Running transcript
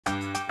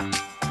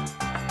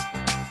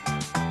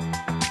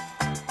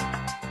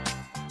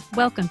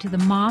Welcome to the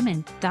Mom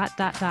and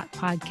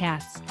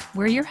podcast.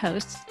 We're your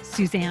hosts,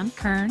 Suzanne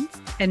Kearns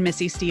and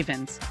Missy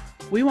Stevens.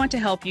 We want to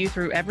help you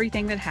through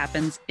everything that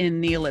happens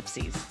in the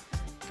ellipses,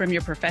 from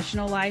your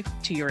professional life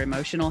to your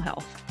emotional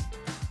health.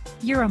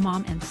 You're a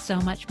mom and so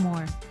much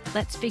more.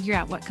 Let's figure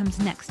out what comes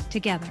next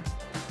together.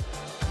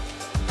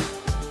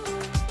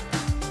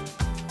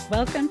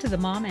 Welcome to the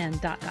Mom and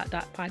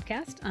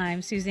podcast.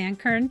 I'm Suzanne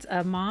Kearns,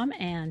 a mom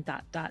and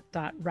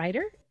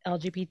writer,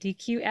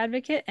 LGBTQ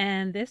advocate,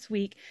 and this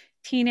week,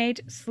 teenage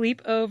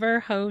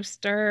sleepover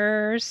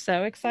hoster.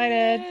 So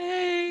excited.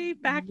 Yay,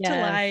 back to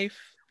life.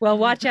 Well,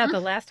 watch out. The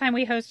last time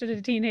we hosted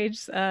a teenage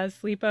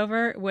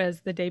sleepover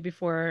was the day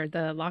before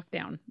the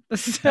lockdown.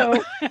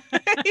 So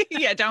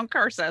yeah, don't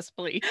curse us,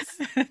 please.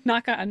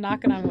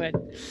 knocking on wood.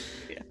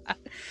 Yeah.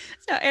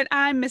 So, and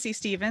I'm Missy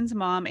Stevens,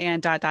 mom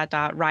and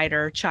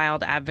writer,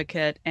 child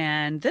advocate,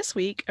 and this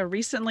week a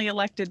recently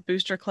elected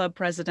Booster Club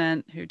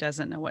president who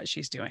doesn't know what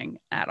she's doing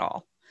at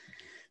all.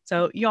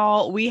 So,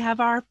 y'all, we have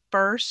our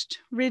first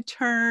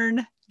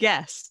return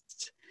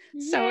guest.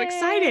 So Yay.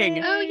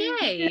 Exciting. Oh,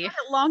 yay.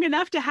 Long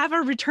enough to have a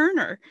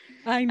returner.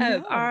 I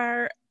know.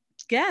 Our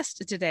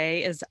guest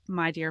today is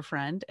my dear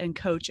friend and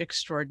coach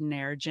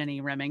extraordinaire,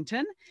 Jenny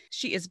Remington.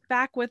 She is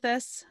back with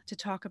us to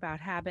talk about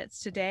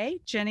habits today.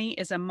 Jenny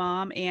is a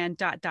mom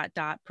and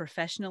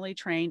professionally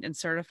trained and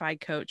certified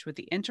coach with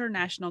the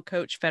International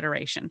Coach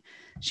Federation.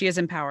 She has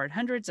empowered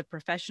hundreds of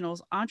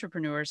professionals,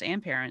 entrepreneurs,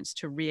 and parents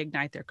to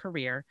reignite their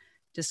career,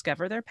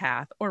 discover their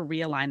path, or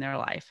realign their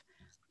life.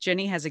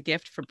 Jenny has a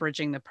gift for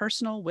bridging the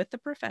personal with the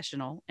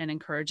professional and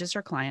encourages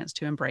her clients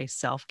to embrace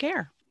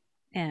self-care.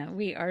 And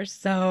we are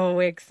so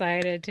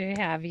excited to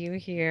have you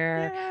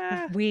here.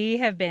 Yeah. We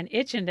have been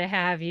itching to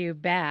have you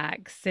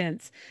back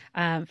since,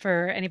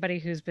 for anybody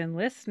who's been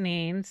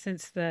listening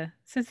since the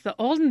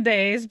olden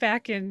days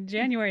back in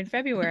January and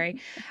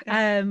February,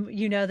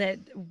 you know that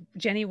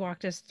Jenny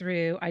walked us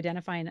through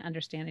identifying and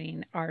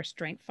understanding our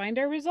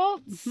StrengthsFinder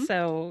results. Mm-hmm.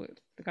 So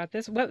got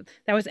this.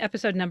 That was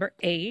episode number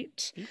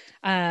 8.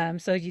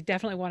 So you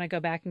definitely want to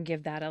go back and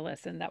give that a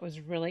listen. That was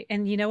really,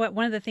 and you know what?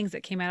 One of the things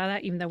that came out of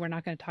that, even though we're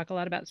not going to talk a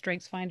lot about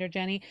StrengthsFinder,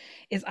 Jenny,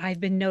 is I've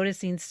been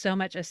noticing so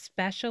much,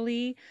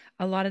 especially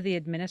a lot of the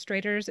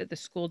administrators at the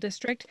school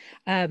district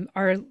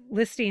are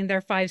listing their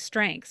 5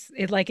 strengths.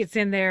 It's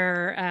in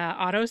their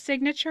auto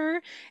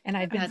signature, and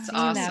I've been seeing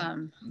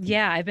awesome. that.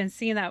 Yeah, I've been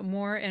seeing that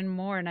more and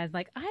more, and I was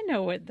like, I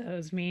know what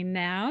those mean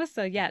now.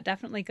 So yeah,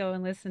 definitely go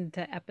and listen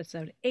to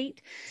episode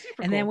 8.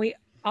 Super and cool. Then we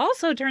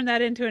also turned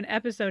that into an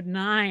episode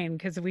 9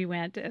 because we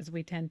went, as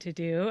we tend to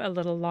do, a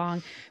little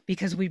long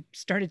because we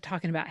started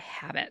talking about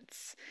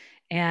habits,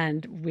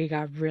 and we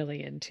got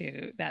really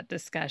into that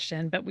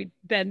discussion, but we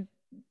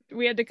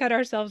had to cut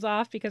ourselves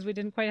off because we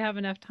didn't quite have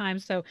enough time.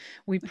 So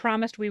we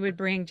promised we would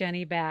bring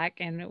Jenny back,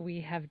 and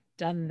we have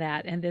done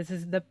that. And this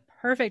is the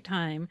perfect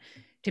time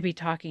to be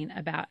talking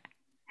about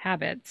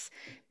habits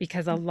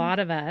because a lot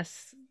of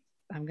us,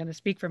 I'm going to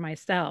speak for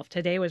myself,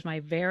 today was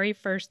my very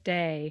first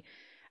day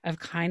of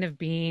kind of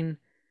being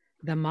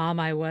the mom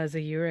I was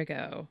a year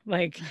ago.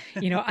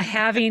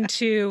 Having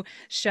to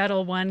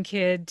shuttle one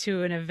kid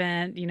to an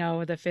event, the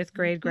 5th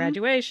grade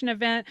graduation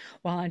event,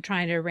 while I'm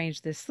trying to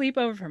arrange this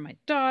sleepover for my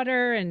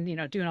daughter and,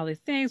 doing all these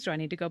things. Do I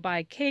need to go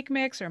buy cake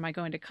mix, or am I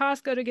going to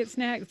Costco to get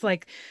snacks?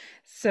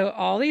 So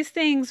all these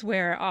things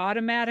where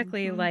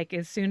automatically,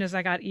 as soon as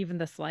I got even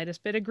the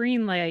slightest bit of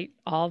green light,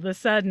 all of a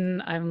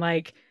sudden I'm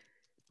like,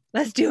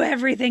 let's do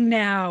everything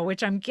now,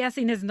 which I'm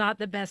guessing is not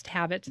the best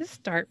habit to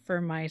start for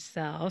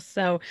myself.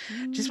 So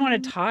just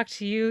want to talk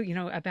to you,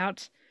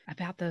 about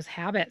those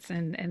habits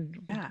and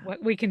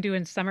what we can do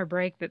in summer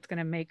break that's going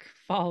to make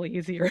fall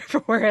easier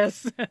for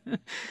us.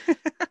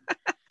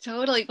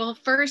 Totally. Well,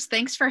 first,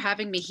 thanks for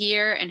having me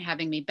here and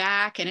having me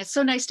back. And it's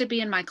so nice to be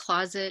in my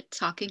closet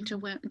talking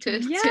to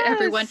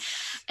everyone.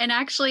 And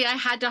actually, I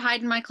had to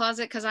hide in my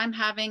closet because I'm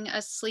having a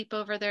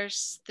sleepover.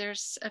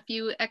 There's a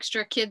few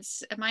extra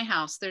kids at my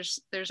house. There's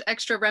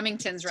extra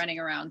Remingtons running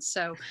around.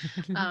 So,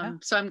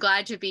 so I'm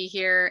glad to be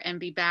here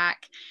and be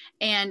back.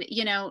 And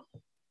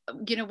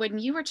when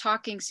you were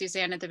talking,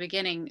 Suzanne, at the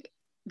beginning,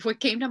 what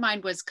came to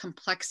mind was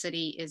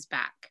complexity is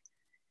back.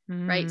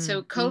 Right.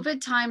 So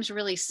COVID times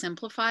really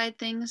simplified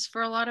things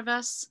for a lot of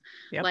us.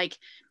 Yep.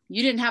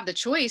 You didn't have the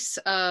choice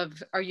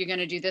of, are you going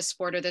to do this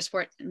sport or this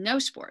sport? No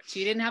sports.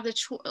 You didn't have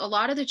a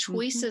lot of the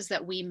choices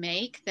that we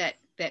make that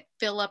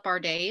fill up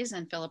our days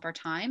and fill up our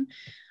time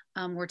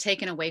were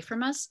taken away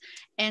from us.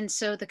 And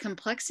so the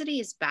complexity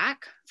is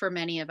back for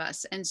many of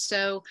us. And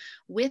so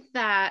with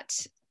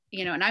that,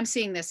 and I'm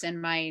seeing this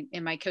in my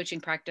coaching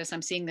practice,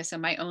 I'm seeing this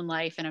in my own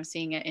life, and I'm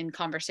seeing it in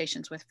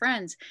conversations with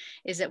friends,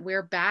 is that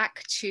we're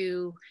back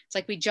to, it's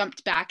like we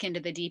jumped back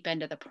into the deep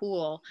end of the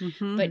pool,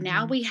 but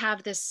now we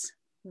have this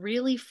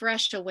really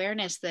fresh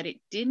awareness that it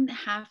didn't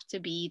have to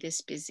be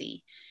this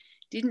busy,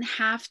 didn't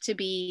have to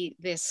be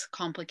this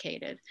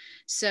complicated.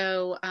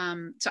 So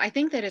I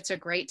think that it's a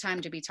great time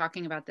to be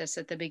talking about this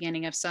at the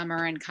beginning of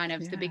summer and kind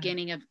of the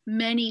beginning of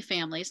many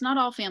families. Not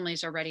all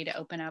families are ready to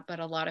open up, but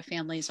a lot of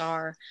families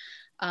are.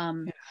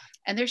 And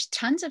there's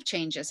tons of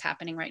changes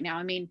happening right now.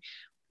 I mean,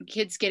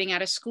 kids getting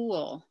out of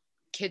school,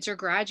 kids are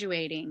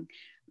graduating,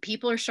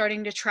 people are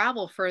starting to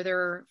travel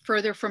further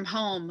from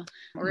home,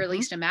 or at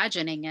least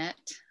imagining it.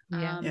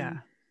 Yeah.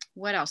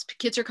 What else?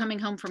 Kids are coming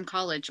home from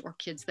college, or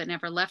kids that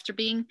never left are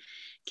being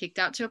kicked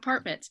out to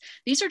apartments.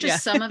 These are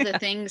just some of the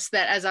things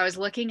that, as I was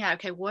looking at,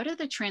 okay, what are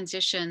the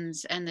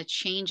transitions and the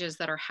changes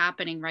that are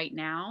happening right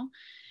now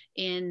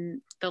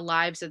in the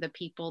lives of the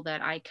people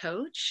that I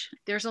coach?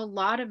 There's a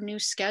lot of new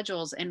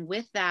schedules. And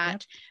with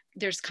that,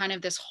 there's kind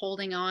of this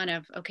holding on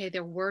of, okay,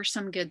 there were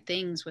some good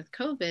things with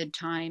COVID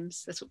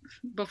times, that's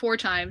before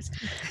times,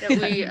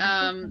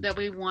 that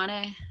we want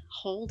to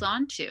hold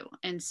on to.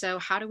 And so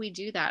how do we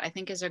do that? I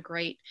think is a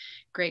great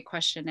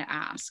question to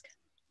ask.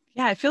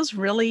 Yeah, it feels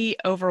really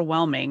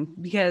overwhelming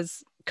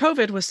because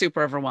COVID was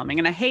super overwhelming.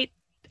 And I hate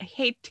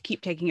to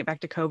keep taking it back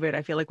to COVID.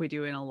 I feel like we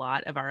do in a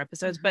lot of our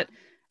episodes, but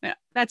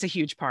that's a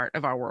huge part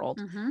of our world,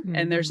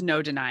 and there's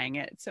no denying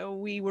it. So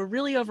we were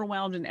really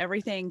overwhelmed and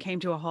everything came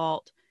to a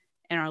halt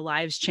and our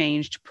lives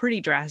changed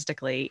pretty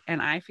drastically.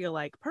 And I feel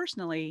like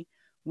personally,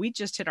 we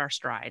just hit our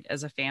stride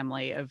as a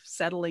family of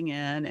settling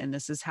in, and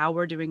this is how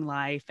we're doing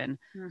life. And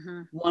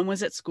one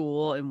was at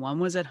school and one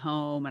was at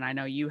home. And I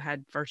know you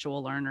had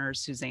virtual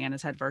learners, Suzanne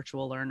has had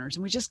virtual learners,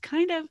 and we just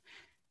kind of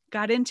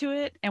got into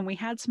it, and we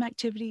had some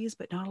activities,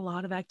 but not a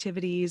lot of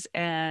activities.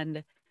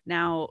 And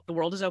now the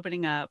world is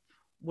opening up.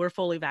 We're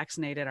fully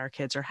vaccinated. Our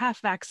kids are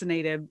half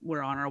vaccinated.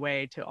 We're on our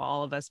way to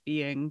all of us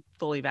being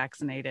fully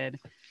vaccinated.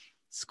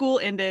 School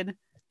ended.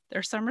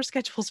 Their summer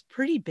schedule's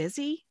pretty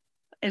busy,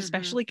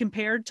 especially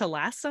compared to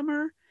last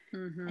summer.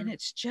 And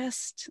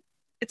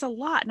it's a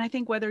lot. And I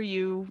think whether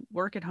you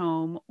work at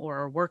home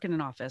or work in an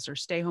office or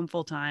stay home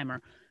full time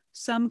or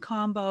some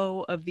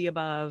combo of the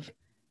above,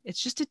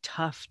 it's just a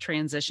tough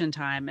transition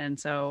time. And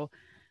so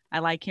I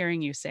like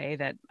hearing you say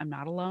that I'm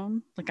not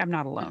alone. Like, I'm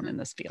not alone in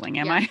this feeling.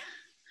 Am I?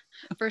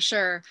 For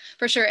sure.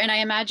 And I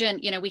imagine,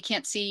 we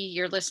can't see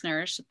your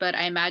listeners, but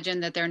I imagine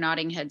that they're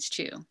nodding heads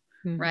too,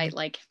 right?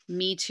 Like,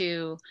 me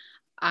too.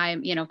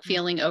 I'm,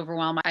 feeling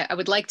overwhelmed. I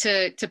would like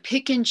to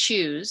pick and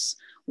choose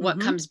what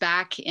comes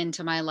back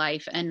into my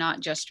life and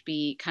not just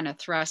be kind of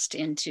thrust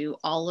into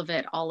all of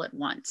it all at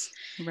once.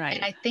 Right.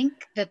 And I think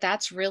that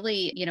that's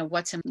really,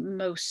 what's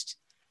most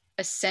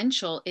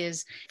essential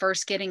is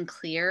first getting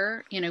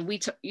clear.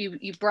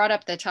 You brought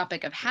up the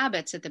topic of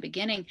habits at the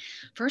beginning.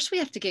 First, we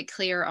have to get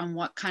clear on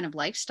what kind of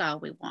lifestyle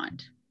we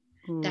want.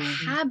 The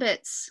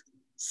habits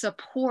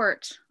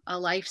support a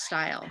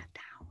lifestyle.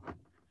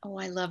 Oh,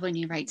 I love when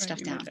you write stuff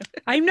down.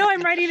 I know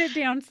I'm writing it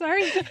down.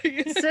 Sorry.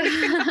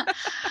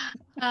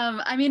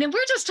 And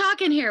we're just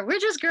talking here. We're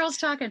just girls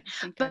talking.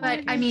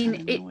 But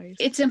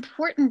it's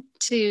important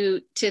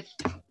to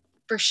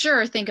for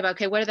sure think about,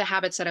 okay, what are the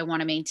habits that I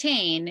want to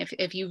maintain?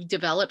 If you've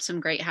developed some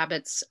great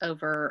habits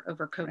over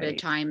COVID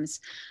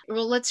times,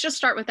 well, let's just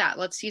start with that.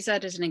 Let's use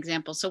that as an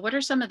example. So what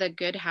are some of the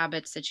good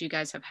habits that you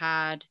guys have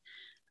had?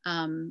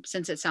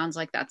 Since it sounds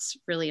like that's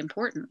really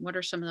important, what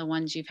are some of the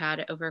ones you've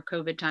had over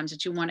COVID times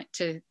that you want it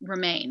to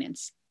remain and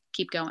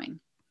keep going?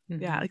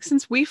 Yeah. Like,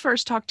 since we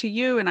first talked to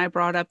you and I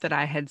brought up that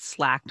I had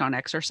slacked on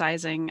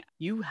exercising,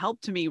 you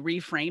helped me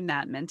reframe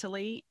that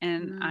mentally.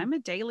 And I'm a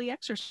daily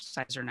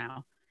exerciser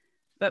now.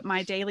 But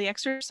my daily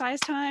exercise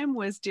time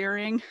was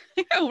during,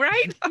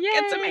 right?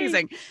 It's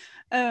amazing.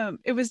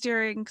 It was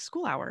during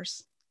school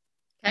hours.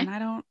 Okay. And I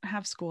don't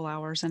have school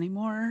hours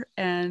anymore.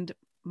 And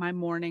my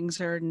mornings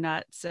are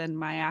nuts and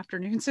my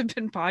afternoons have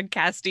been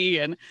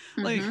podcasty and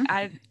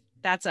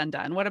that's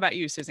undone. What about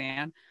you,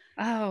 Suzanne?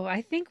 Oh,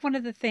 I think one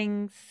of the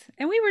things,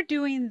 and we were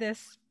doing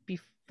this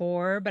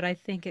before, but I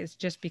think it's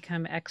just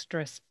become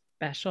extra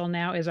special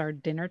now, is our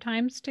dinner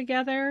times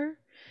together.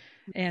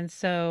 And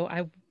so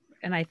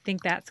I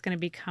think that's going to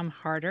become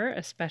harder,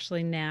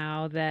 especially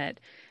now that,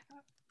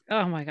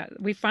 oh my God,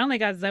 we finally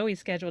got Zoe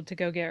scheduled to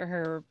go get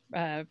her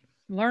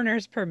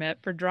learner's permit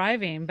for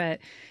driving. But,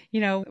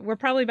 we're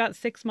probably about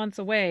 6 months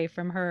away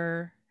from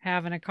her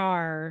having a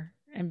car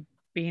and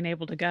being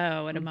able to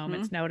go at a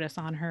moment's notice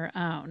on her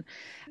own.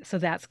 So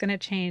that's going to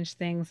change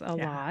things a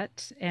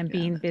lot, and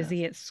being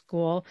busy at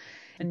school.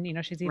 And,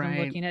 she's even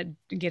looking at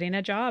getting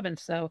a job. And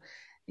so,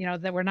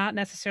 that we're not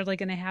necessarily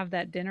going to have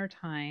that dinner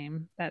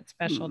time, that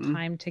special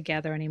time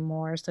together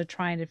anymore. So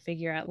trying to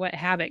figure out what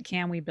habit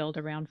can we build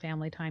around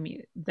family time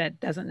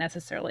that doesn't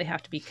necessarily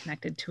have to be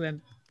connected to a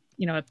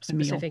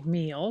specific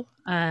meal.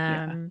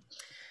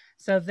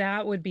 So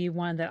that would be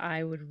one that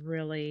I would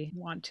really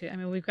want to. I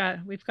mean, we've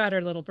got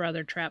our little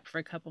brother trapped for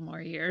a couple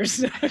more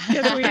years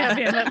because we have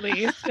him at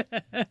least.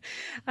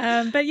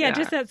 But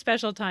just that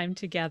special time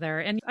together.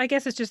 And I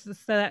guess it's just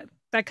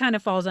that kind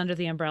of falls under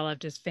the umbrella of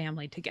just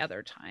family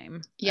together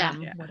time.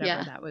 Whatever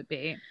that would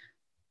be.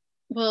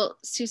 Well,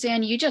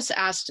 Suzanne, you just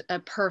asked a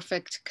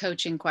perfect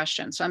coaching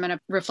question. So I'm going to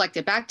reflect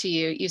it back to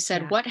you. You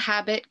said, what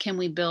habit can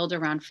we build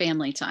around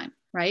family time?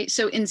 Right.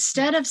 So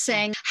instead of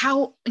saying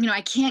how,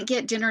 I can't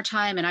get dinner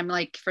time, and I'm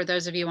like, for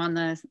those of you on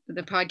the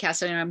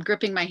podcast, I'm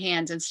gripping my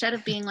hands, instead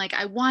of being like,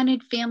 I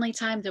wanted family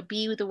time to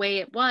be the way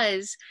it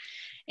was,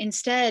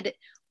 instead,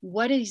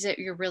 what is it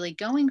you're really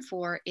going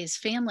for is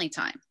family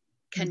time.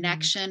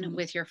 connection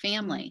with your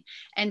family.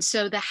 And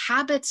so the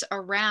habits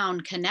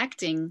around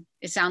connecting,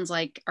 it sounds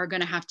like, are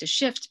going to have to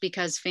shift,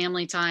 because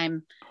family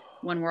time,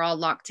 when we're all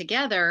locked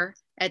together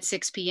at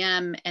 6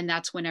 p.m. and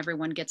that's when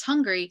everyone gets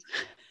hungry,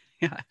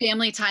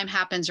 family time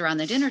happens around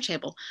the dinner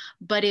table.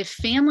 But if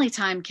family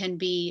time can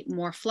be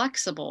more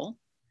flexible,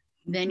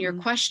 then your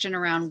question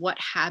around what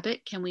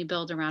habit can we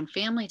build around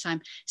family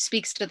time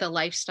speaks to the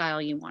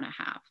lifestyle you want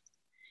to have.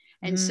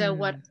 And so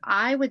what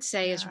I would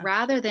say is,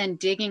 rather than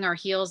digging our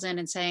heels in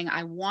and saying,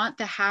 I want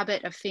the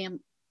habit of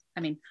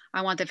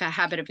I want the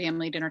habit of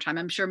family dinner time.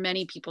 I'm sure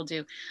many people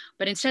do.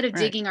 But instead of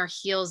digging our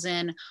heels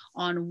in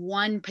on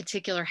one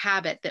particular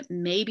habit that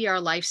maybe our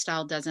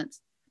lifestyle doesn't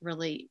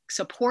really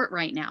support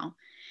right now,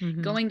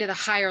 going to the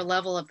higher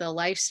level of the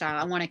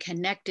lifestyle, I want a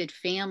connected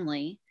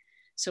family.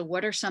 So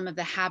what are some of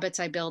the habits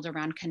I build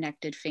around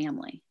connected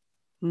family?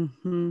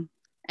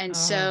 And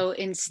so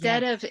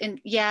instead of,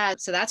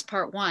 so that's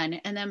part one.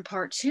 And then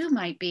part two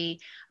might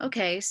be,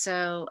 okay,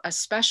 so a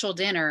special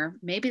dinner,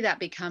 maybe that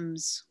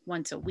becomes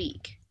once a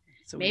week.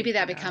 Maybe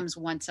that becomes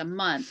once a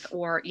month,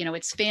 or,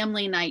 it's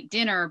family night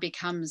dinner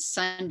becomes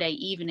Sunday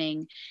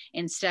evening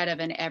instead of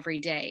an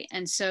everyday.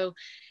 And so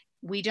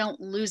we don't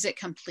lose it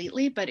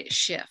completely, but it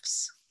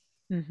shifts.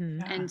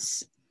 And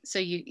so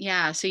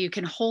you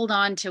can hold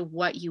on to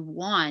what you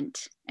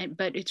want,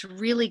 but it's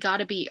really got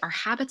to be, our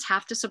habits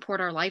have to support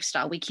our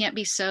lifestyle. We can't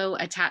be so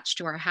attached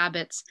to our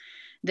habits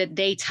that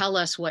they tell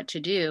us what to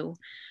do.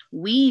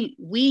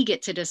 We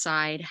get to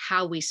decide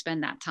how we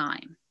spend that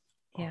time.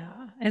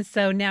 Yeah. And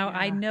so now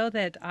I know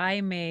that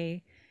I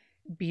may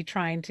be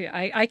trying to,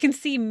 I can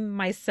see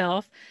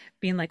myself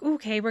being like,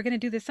 okay, we're going to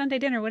do this Sunday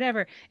dinner,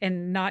 whatever,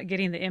 and not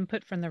getting the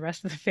input from the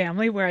rest of the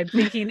family, where I'm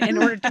thinking, in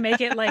order to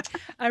make it like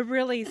a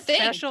really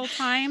special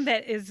time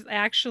that is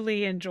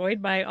actually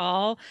enjoyed by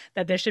all,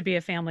 that there should be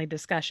a family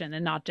discussion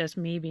and not just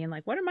me being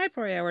like, what are my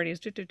priorities?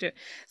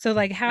 So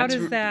like, how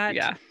does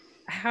that,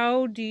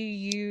 how do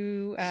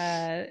you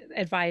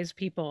advise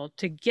people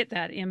to get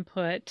that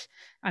input?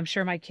 I'm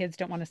sure my kids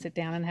don't want to sit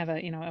down and have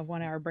a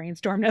 1-hour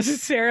brainstorm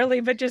necessarily,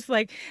 but just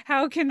like,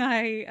 how can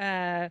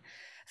I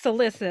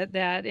solicit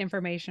that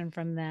information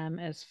from them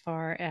as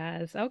far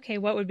as, okay,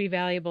 what would be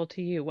valuable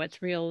to you?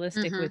 What's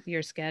realistic with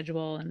your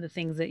schedule and the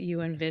things that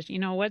you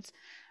envision?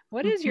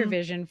 What is your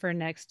vision for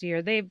next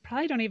year? They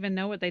probably don't even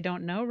know what they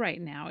don't know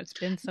right now. It's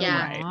been so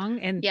long.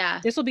 And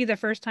this will be the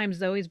first time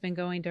Zoe's been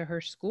going to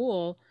her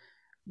school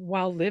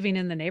while living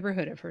in the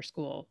neighborhood of her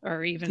school,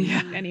 or even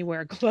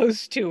anywhere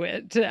close to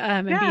it,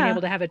 and being able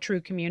to have a true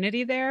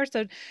community there.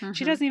 So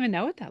she doesn't even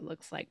know what that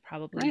looks like,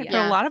 probably. For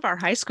a lot of our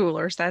high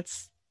schoolers,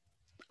 that's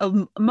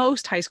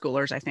most high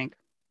schoolers, I think,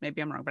 maybe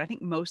I'm wrong, but I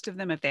think most of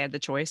them, if they had the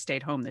choice,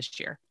 stayed home this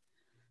year.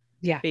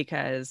 Yeah.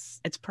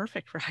 Because it's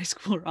perfect for high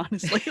schooler,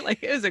 honestly.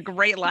 Like, it was a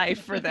great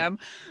life for them.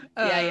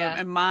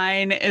 And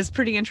mine is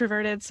pretty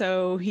introverted.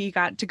 So he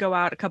got to go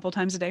out a couple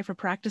times a day for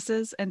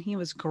practices, and he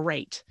was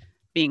great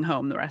being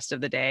home the rest of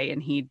the day,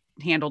 and he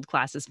handled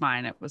classes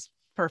fine. It was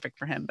perfect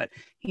for him, but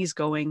he's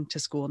going to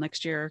school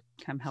next year,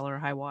 come hell or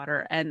high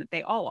water, and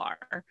they all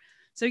are.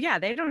 So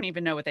they don't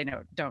even know what they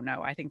don't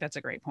know. I think that's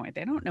a great point.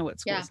 They don't know what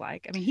school's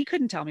like. I mean, he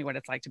couldn't tell me what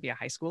it's like to be a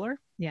high schooler.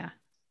 Yeah,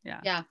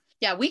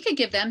 we could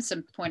give them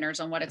some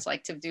pointers on what it's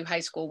like to do high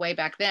school way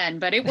back then,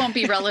 but it won't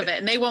be relevant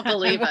and they won't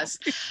believe us.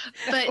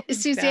 But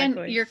Suzanne,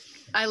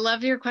 I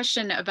love your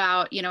question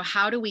about,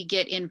 how do we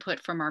get input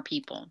from our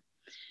people?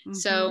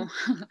 So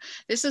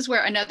this is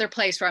where another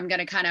place where I'm going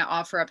to kind of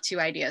offer up two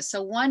ideas.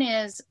 So one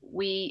is,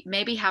 we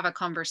maybe have a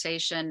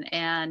conversation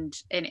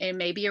and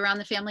maybe around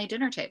the family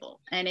dinner table,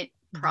 and it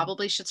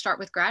probably should start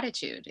with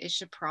gratitude. It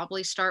should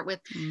probably start with,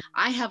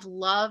 I have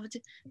loved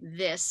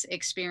this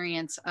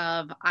experience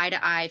of eye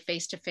to eye,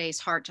 face to face,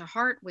 heart to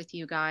heart with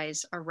you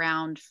guys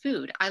around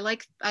food. I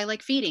like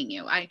feeding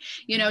you.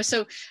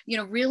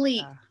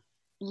 Really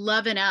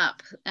loving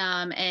up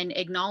and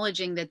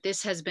acknowledging that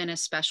this has been a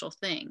special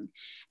thing.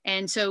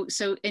 And so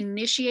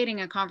initiating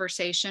a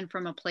conversation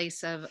from a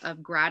place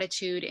of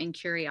gratitude and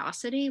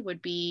curiosity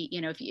would be,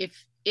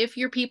 if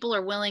your people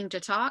are willing to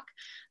talk,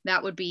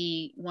 that would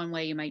be one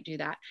way you might do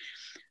that.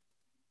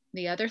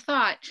 The other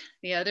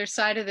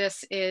side of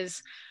this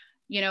is,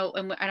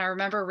 and I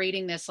remember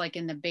reading this like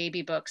in the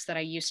baby books that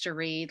I used to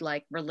read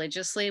like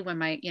religiously when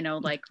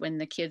like when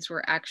the kids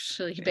were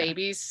actually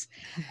babies,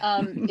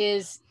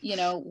 is,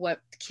 what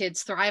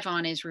kids thrive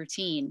on is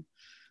routine.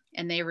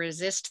 And they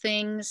resist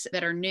things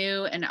that are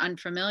new and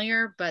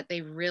unfamiliar, but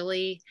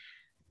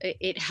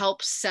it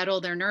helps settle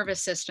their nervous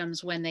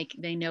systems when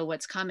they know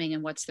what's coming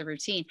and what's the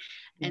routine.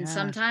 And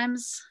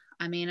sometimes,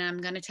 I'm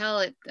going to tell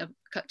it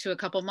to a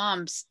couple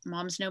moms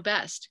know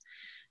best.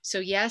 So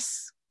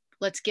yes,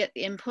 let's get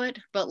input,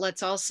 but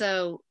let's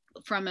also,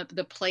 from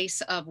the place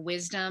of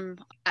wisdom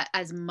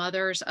as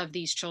mothers of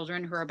these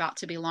children who are about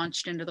to be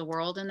launched into the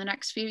world in the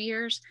next few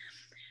years,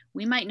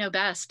 we might know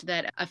best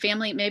that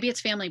maybe it's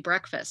family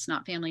breakfast,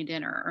 not family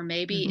dinner, or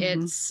maybe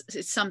it's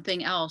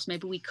something else.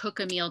 Maybe we cook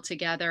a meal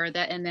together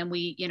and then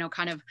we,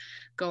 kind of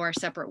go our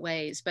separate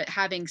ways, but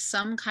having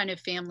some kind of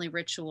family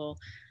ritual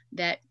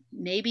that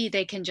maybe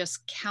they can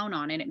just count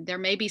on it. There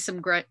may be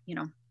some grunty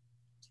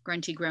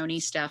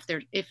groany stuff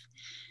there. If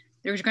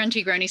there's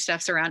grunty groany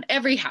stuffs around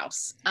every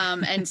house.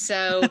 And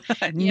so,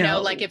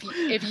 like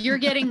if you're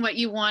getting what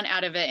you want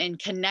out of it and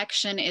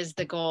connection is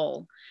the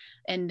goal,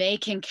 and they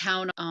can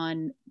count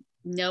on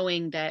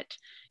knowing that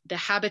the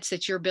habits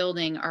that you're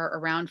building are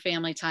around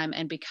family time.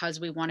 And because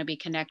we want to be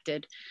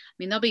connected, I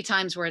mean, there'll be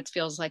times where it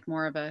feels like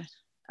more of a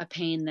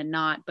pain than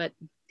not, but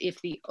if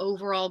the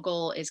overall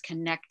goal is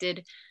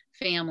connected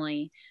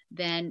family,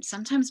 then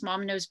sometimes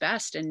mom knows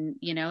best. And,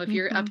 if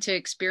you're up to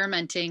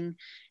experimenting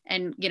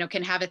and,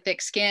 can have a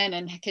thick skin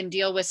and can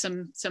deal with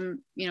some,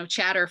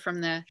 chatter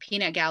from the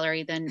peanut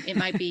gallery, then it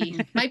might be,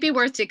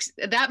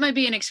 that might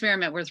be an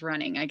experiment worth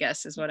running, I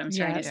guess, is what I'm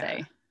trying to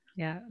say.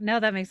 Yeah. No,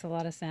 that makes a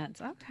lot of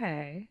sense.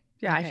 Okay.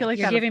 Yeah. Okay. I feel like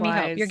you're that giving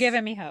applies. me hope. You're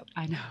giving me hope.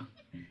 I know.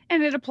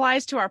 And it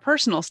applies to our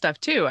personal stuff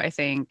too. I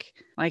think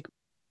like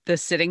the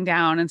sitting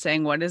down and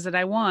saying, what is it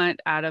I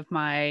want out of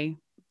my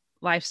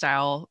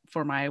lifestyle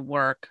for my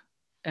work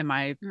and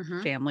my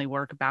family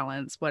work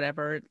balance,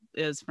 whatever it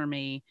is for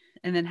me.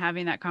 And then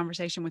having that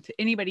conversation with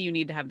anybody you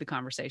need to have the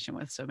conversation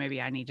with. So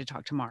maybe I need to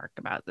talk to Mark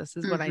about this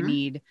is what I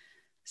need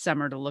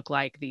summer to look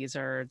like. These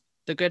are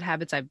the good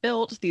habits I've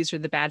built. These are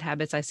the bad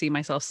habits I see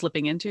myself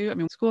slipping into. I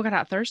mean, school got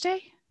out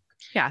Thursday.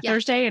 Yeah.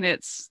 Thursday and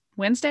it's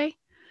Wednesday.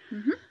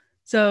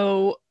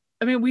 So,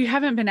 I mean, we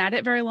haven't been at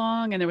it very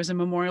long, and there was a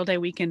Memorial Day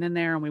weekend in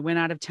there and we went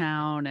out of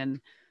town, and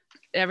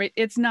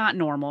it's not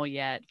normal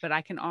yet, but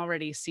I can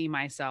already see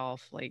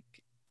myself like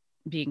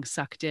being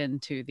sucked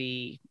into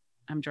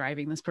I'm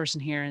driving this person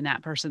here and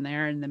that person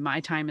there, and then my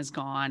time is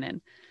gone.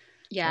 And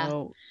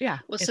well,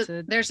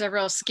 so there's a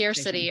real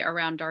scarcity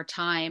around our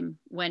time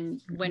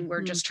when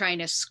we're just trying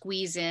to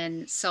squeeze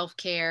in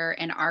self-care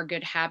and our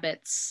good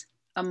habits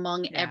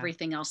among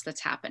everything else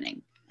that's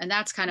happening. And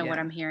that's kind of what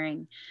I'm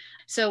hearing.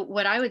 So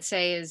what I would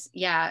say is,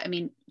 I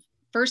mean,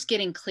 first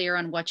getting clear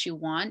on what you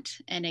want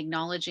and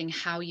acknowledging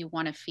how you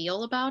want to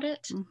feel about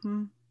it,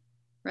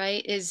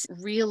 right, is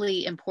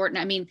really important.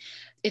 I mean,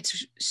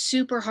 it's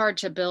super hard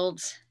to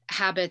build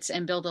habits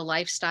and build a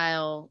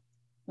lifestyle.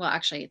 Well,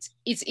 actually,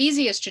 it's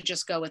easiest to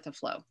just go with the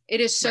flow.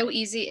 It is so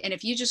easy. And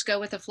if you just go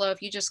with the flow,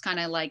 if you just kind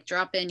of like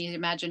drop in, you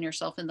imagine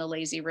yourself in the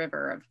lazy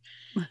river of,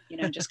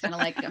 just kind of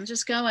like, I'm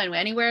just going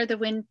anywhere the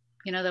wind,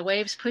 the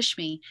waves push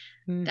me.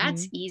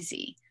 That's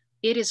easy.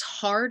 It is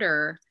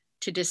harder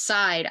to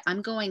decide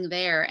I'm going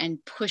there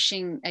and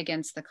pushing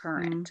against the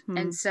current.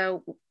 And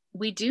so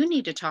we do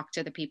need to talk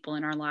to the people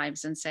in our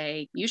lives and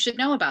say, you should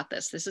know about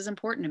this. This is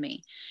important to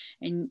me.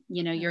 And,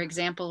 your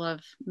example of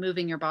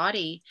moving your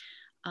body,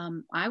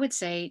 I would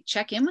say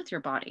check in with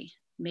your body.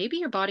 Maybe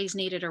your body's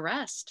needed a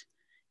rest.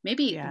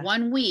 Maybe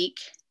 1 week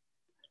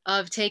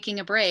of taking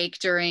a break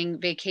during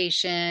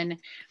vacation,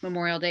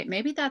 Memorial Day.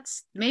 Maybe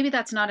that's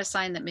not a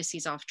sign that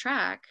Missy's off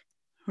track.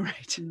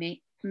 Right.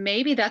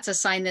 Maybe that's a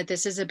sign that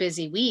this is a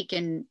busy week.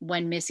 And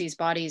when Missy's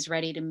body is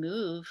ready to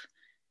move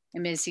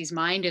and Missy's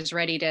mind is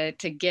ready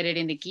to get it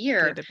into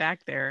gear, get it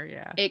back there.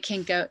 Yeah. It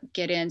can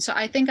get in. So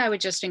I think I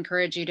would just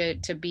encourage you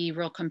to be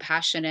real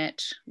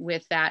compassionate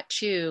with that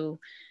too.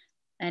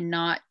 And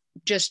not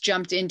just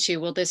jumped into,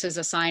 well, this is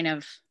a sign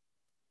of,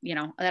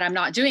 that I'm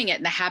not doing it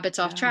and the habit's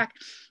off track.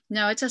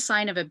 No, it's a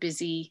sign of a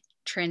busy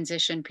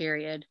transition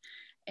period.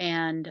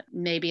 And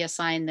maybe a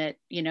sign that,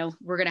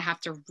 we're going to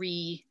have to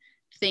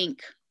rethink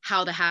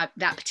how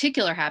that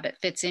particular habit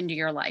fits into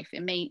your life.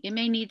 It may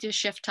need to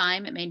shift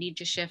time. It may need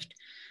to shift,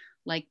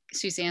 like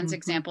Suzanne's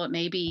example, it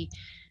may be,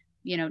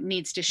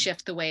 needs to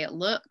shift the way it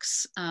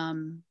looks.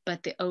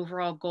 But the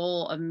overall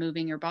goal of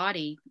moving your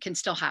body can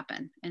still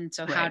happen. And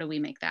so how do we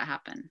make that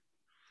happen?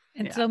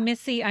 And so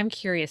Missy, I'm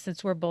curious,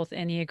 since we're both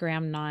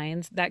Enneagram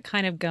 9s, that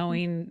kind of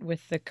going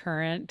with the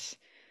current.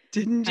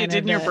 Didn't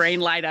your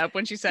brain light up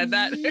when she said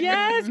that?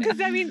 Yes,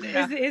 because I mean,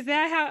 is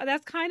that how?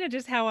 That's kind of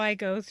just how I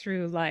go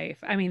through life.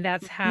 I mean,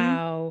 that's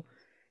how.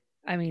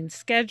 I mean,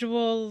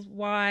 schedule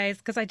wise,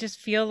 because I just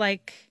feel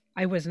like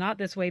I was not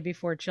this way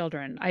before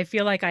children. I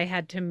feel like I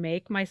had to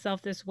make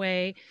myself this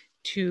way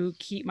to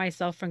keep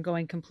myself from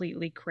going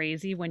completely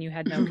crazy when you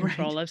had no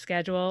control of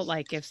schedule.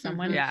 Like if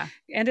someone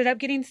ended up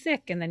getting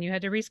sick and then you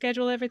had to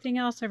reschedule everything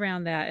else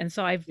around that. And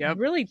so I've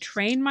really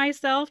trained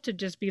myself to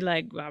just be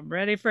like, I'm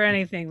ready for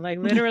anything. Like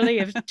literally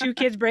if 2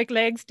 kids break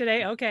legs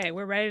today, okay,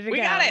 we're ready to go.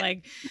 Got it.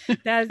 Like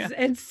that's,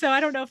 and so I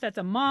don't know if that's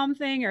a mom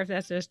thing or if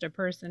that's just a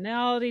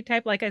personality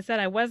type. Like I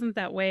said, I wasn't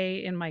that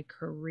way in my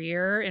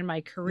career.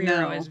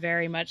 I was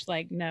very much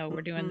like, no,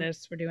 we're doing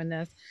this, we're doing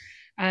this.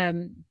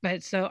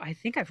 But so I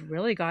think I've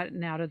really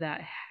gotten out of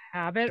that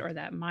habit or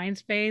that mind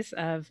space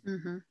of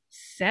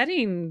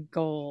setting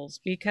goals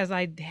because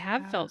I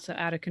have felt so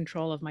out of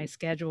control of my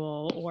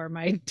schedule or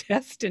my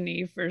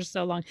destiny for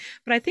so long.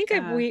 But I think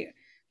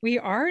we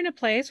are in a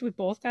place, we've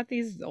both got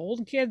these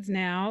old kids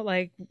now,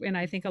 like, and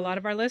I think a lot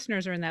of our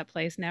listeners are in that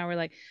place now. We're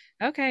like,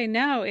 okay,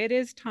 no, it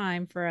is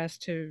time for us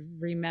to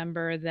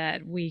remember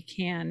that we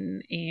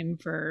can aim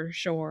for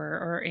shore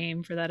or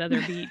aim for that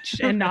other beach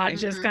and not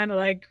just kind of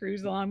like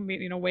cruise along,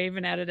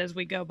 waving at it as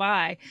we go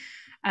by.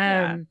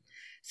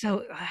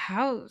 So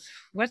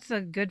what's a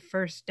good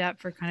first step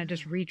for kind of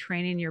just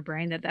retraining your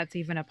brain that that's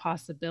even a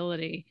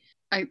possibility?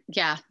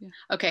 Yeah.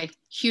 Okay.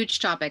 Huge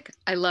topic.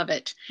 I love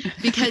it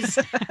because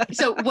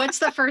so what's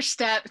the first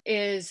step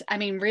is, I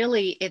mean,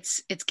 really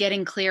it's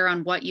getting clear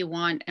on what you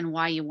want and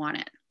why you want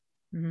it.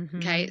 Mm-hmm.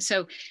 Okay.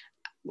 So,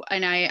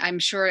 and I'm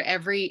sure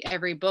every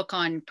book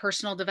on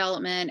personal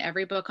development,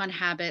 every book on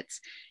habits,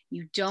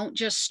 you don't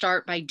just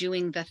start by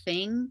doing the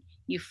thing.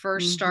 You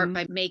first start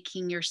by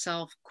making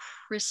yourself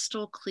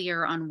crystal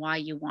clear on why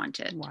you want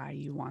it. Why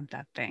you want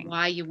that thing.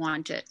 Why you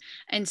want it.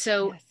 And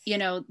so, Yes. you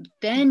know,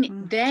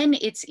 then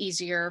it's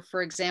easier,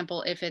 for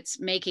example, if it's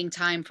making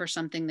time for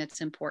something that's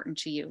important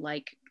to you,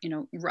 like, you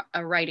know,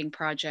 a writing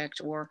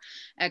project or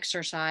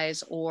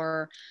exercise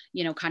or,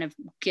 you know, kind of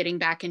getting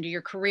back into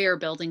your career,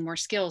 building more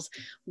skills.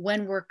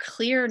 When we're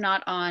clear,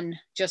 not on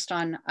just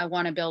on, I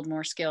want to build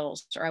more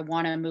skills or I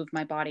want to move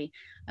my body.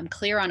 I'm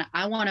clear on,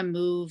 I want to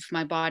move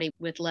my body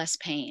with less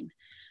pain.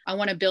 I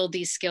want to build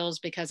these skills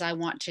because I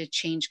want to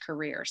change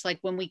careers. Like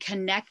when we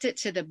connect it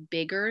to the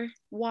bigger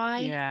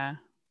why,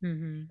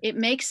 it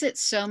makes it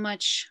so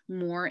much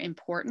more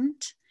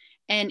important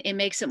and it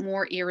makes it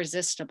more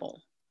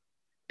irresistible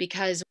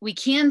because we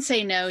can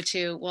say no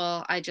to,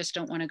 well, I just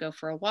don't want to go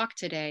for a walk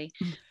today.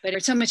 But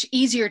it's so much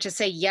easier to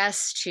say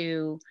yes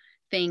to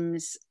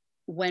things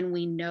when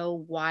we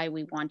know why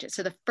we want it.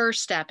 So the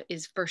first step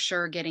is for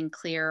sure getting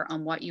clear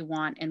on what you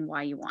want and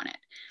why you want it.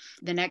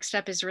 The next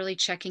step is really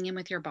checking in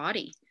with your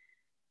body.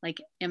 Like,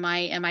 am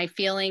I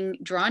feeling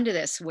drawn to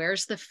this?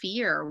 Where's the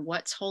fear?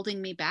 What's holding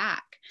me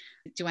back?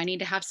 Do I need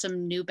to have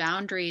some new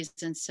boundaries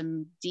and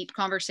some deep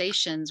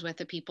conversations with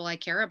the people I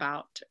care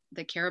about,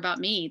 that care about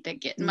me, that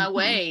get in my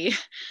way?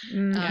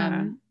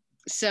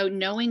 So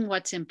knowing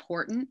what's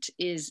important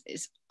is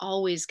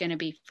always going to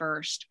be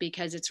first,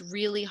 because it's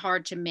really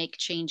hard to make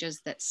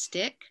changes that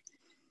stick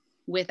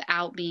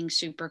without being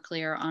super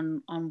clear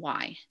on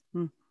why.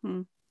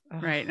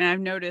 Right. And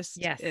I've noticed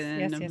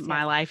in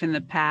my life in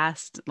the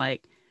past,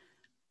 like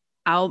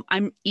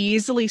I'm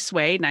easily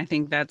swayed. And I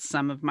think that's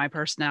some of my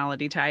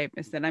personality type,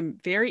 is that I'm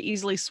very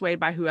easily swayed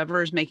by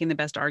whoever is making the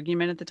best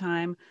argument at the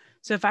time.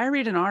 So if I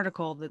read an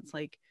article that's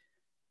like,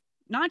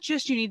 not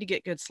just you need to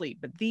get good sleep,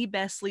 but the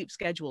best sleep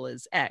schedule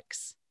is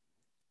X,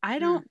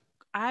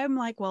 I'm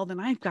like, well,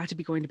 then I've got to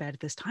be going to bed at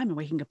this time and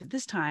waking up at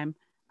this time.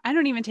 I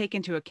don't even take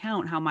into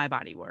account how my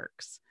body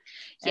works.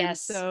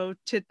 Yes. And so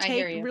to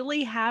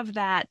really have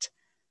that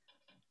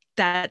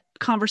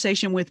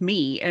conversation with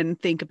me and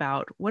think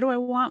about, what do I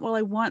want? Well,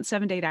 I want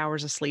 7 to 8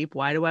 hours of sleep.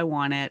 Why do I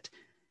want it?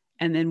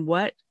 And then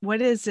what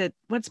is it?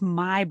 What's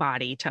my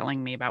body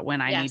telling me about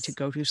when I need to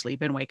go to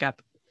sleep and wake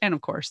up? And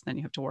of course, then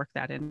you have to work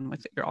that in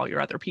with all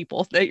your other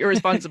people that you're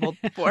responsible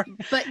for.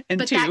 But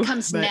that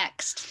comes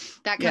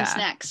next. That comes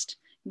next.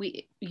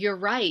 You're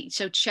right.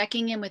 So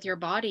checking in with your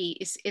body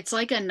it's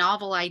like a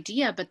novel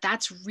idea, but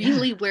that's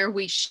really where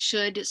we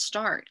should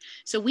start.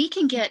 So we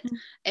can get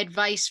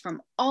advice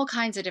from all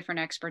kinds of different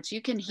experts.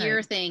 You can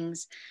hear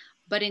things,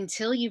 but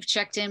until you've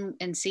checked in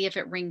and see if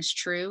it rings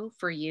true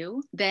for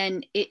you,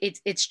 then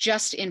it's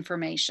just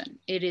information.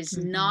 It is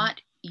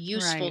not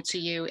useful to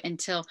you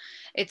until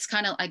it's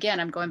kind of, again,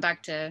 I'm going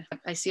back to,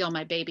 I see all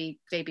my baby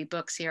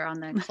books here on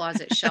the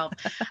closet shelf.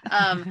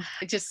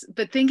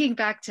 But thinking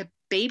back to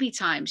baby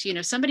times, you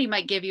know, somebody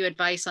might give you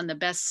advice on the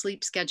best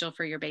sleep schedule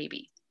for your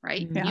baby,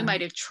 right? You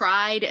might have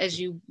tried as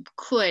you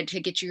could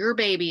to get your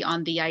baby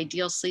on the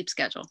ideal sleep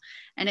schedule.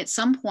 And at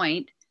some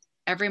point,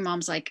 every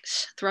mom's like,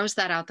 throws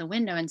that out the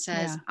window and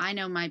says, I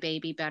know my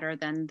baby better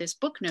than this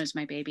book knows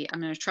my baby. I'm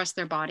going to trust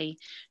their body.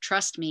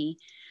 Trust me.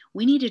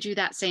 We need to do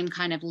that same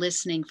kind of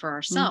listening for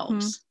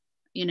ourselves.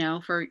 You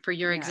know, for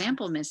your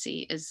example,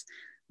 Missy, is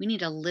we need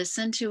to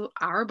listen to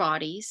our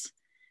bodies,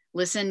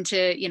 listen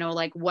to, you know,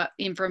 like what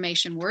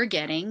information we're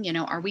getting. You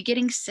know, are we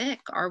getting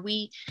sick? Are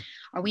we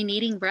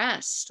needing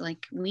rest?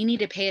 Like we need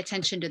to pay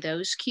attention to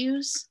those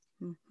cues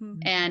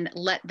and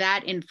let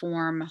that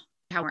inform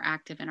how we're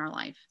active in our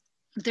life.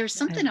 There's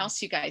something else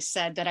you guys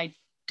said that I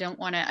don't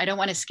want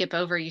to skip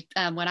over. You,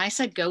 when I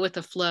said go with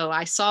the flow,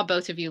 I saw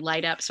both of you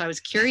light up. So I was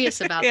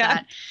curious about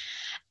that.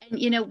 And,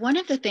 you know, one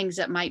of the things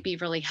that might be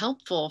really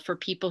helpful for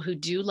people who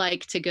do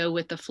like to go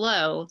with the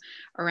flow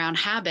around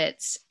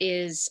habits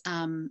is,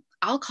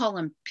 I'll call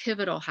them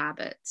pivotal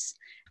habits.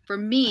 For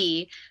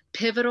me,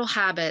 pivotal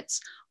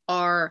habits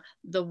are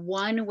the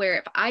one where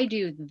if I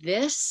do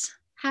this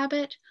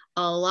habit,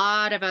 a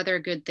lot of other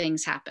good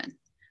things happen.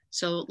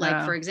 So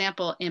like, for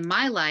example, in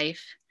my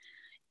life,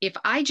 if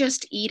I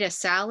just eat a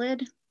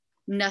salad,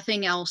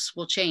 nothing else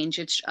will change.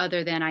 It's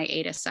other than I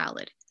ate a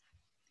salad.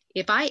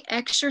 If I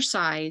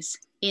exercise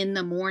in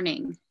the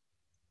morning,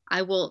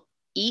 I will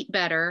eat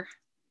better,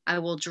 I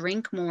will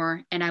drink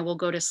more, and I will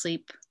go to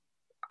sleep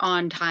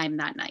on time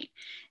that night.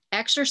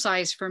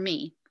 Exercise for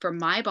me, for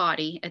my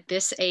body at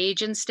this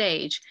age and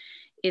stage,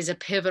 is a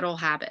pivotal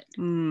habit.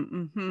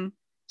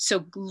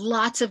 So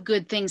lots of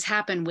good things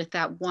happen with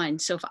that one.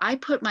 So if I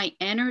put my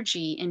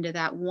energy into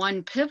that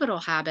one pivotal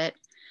habit,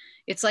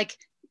 it's like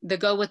the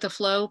go with the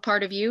flow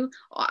part of you.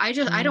 I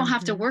don't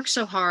have to work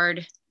so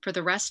hard for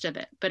the rest of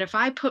it. But if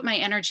I put my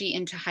energy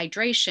into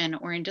hydration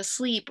or into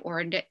sleep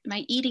or into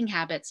my eating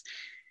habits,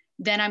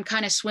 then I'm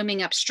kind of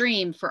swimming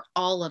upstream for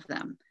all of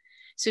them.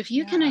 So if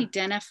you can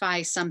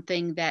identify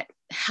something that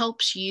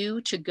helps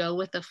you to go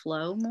with the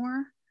flow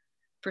more,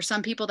 for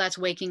some people that's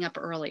waking up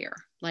earlier.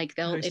 Like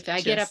if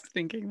I get up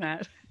thinking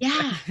that.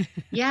 Yeah.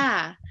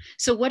 Yeah.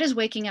 So what does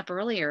waking up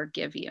earlier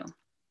give you?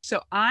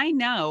 So I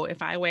know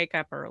if I wake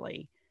up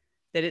early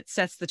that it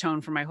sets the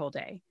tone for my whole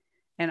day.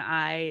 And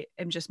I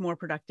am just more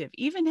productive.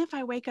 Even if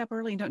I wake up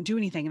early and don't do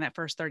anything in that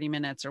first 30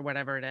 minutes or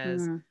whatever it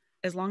is,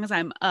 as long as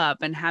I'm up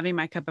and having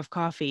my cup of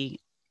coffee,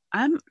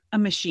 I'm a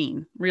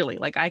machine, really.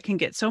 Like I can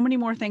get so many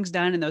more things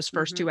done in those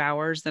first 2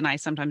 hours than I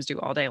sometimes do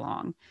all day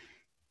long.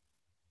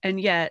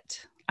 And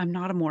yet I'm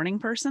not a morning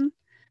person.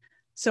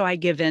 So I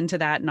give in to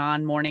that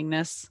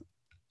non-morningness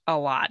a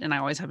lot. And I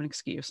always have an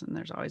excuse, and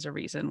there's always a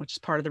reason, which is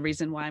part of the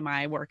reason why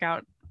my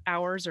workout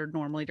hours are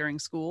normally during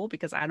school,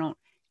 because I don't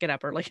get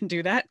up early and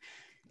do that.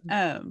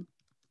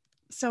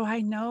 So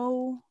I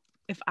know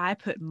if I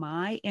put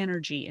my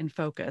energy and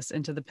focus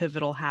into the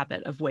pivotal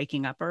habit of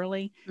waking up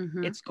early,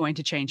 it's going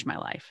to change my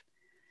life.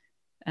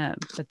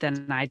 But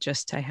then I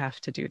have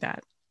to do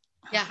that.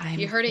 Yeah,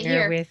 you heard it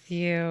here. With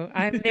you.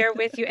 I'm there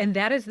with you. And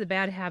that is the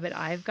bad habit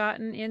I've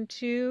gotten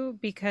into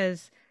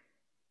because,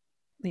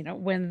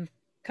 when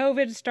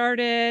COVID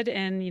started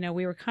and,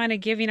 we were kind of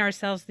giving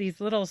ourselves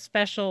these little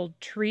special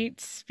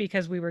treats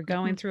because we were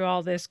going through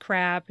all this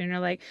crap and you're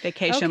like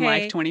vacation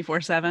life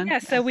 24/7. Yeah.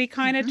 So we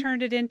kind of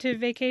turned it into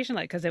vacation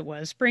life because it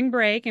was spring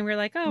break and we were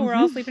like, oh, we're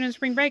all sleeping in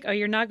spring break. Oh,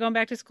 you're not going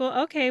back to school.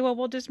 Okay. Well,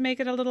 we'll just make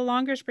it a little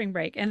longer spring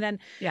break. And then,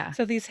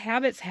 so these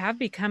habits have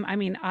become,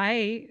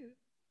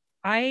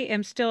 I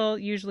am still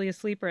usually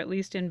asleep or at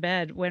least in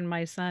bed when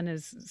my son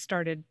has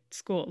started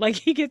school. Like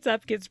he gets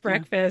up, gets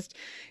breakfast,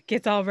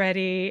 gets all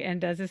ready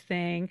and does his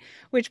thing,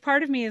 which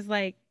part of me is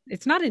like,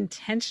 it's not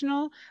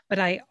intentional, but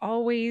I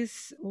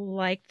always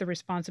liked the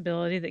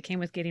responsibility that came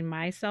with getting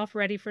myself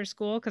ready for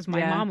school because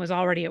my mom was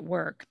already at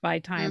work by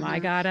the time I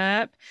got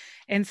up.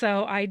 And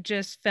so I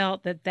just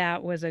felt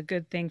that was a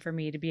good thing for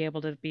me to be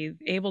able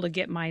to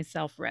get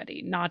myself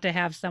ready, not to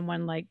have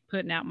someone like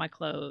putting out my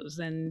clothes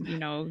and,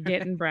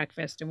 getting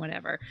breakfast and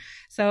whatever.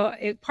 So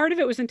part of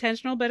it was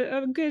intentional, but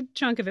a good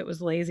chunk of it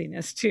was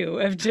laziness too,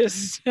 of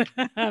just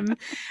because I'm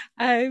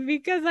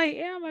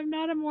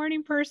not a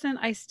morning person.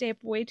 I stay up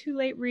way too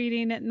late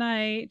reading at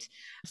night.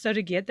 So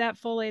to get that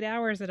full 8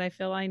 hours that I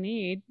feel I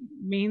need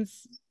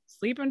means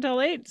sleep until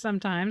 8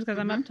 sometimes because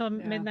I'm up till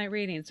midnight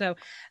reading. So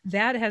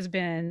that has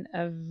been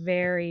a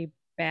very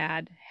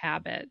bad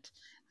habit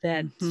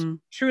that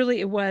truly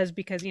it was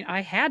because,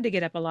 I had to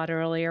get up a lot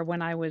earlier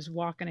when I was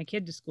walking a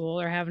kid to school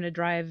or having to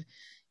drive,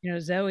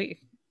 Zoe.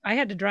 I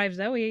had to drive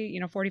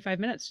Zoe, 45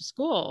 minutes to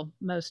school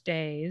most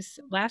days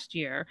last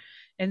year.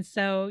 And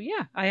so,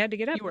 I had to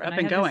get up. You were up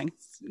and going.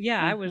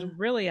 I was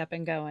really up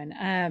and going.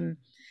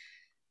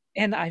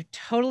 And I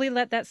totally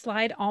let that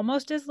slide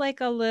almost as like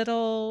a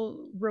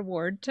little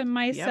reward to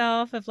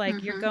myself of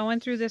like, you're going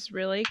through this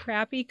really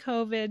crappy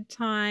COVID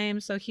time.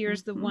 So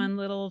here's the one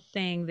little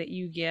thing that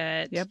you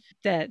get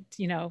that,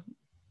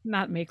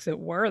 not makes it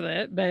worth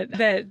it, but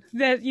that,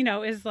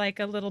 is like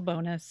a little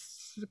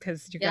bonus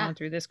because you're going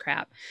through this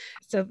crap.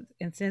 So,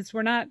 and since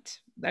we're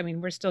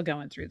still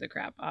going through the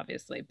crap,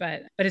 obviously,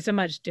 but it's a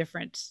much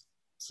different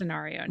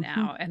scenario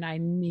now. And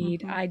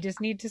I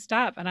just need to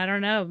stop. And I don't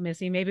know,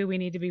 Missy, maybe we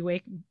need to be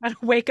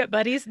wake up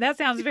buddies. That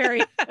sounds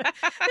very,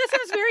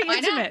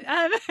 intimate.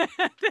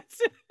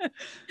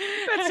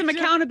 But some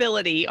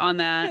accountability on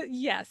that.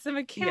 Some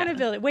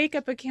accountability, wake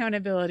up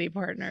accountability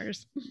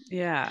partners.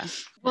 Yeah.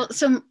 Well,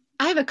 so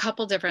I have a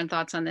couple different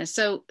thoughts on this.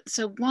 So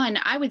one,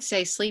 I would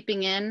say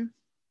sleeping in,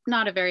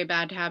 not a very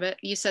bad habit.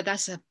 You said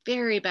that's a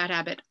very bad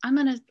habit. I'm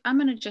going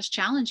to just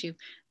challenge you.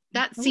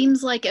 That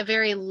seems like a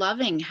very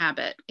loving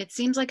habit. It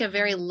seems like a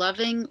very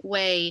loving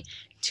way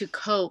to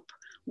cope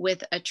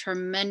with a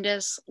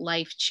tremendous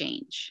life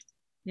change.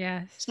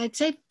 Yes. So I'd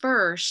say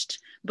first,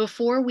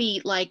 before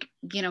we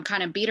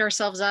kind of beat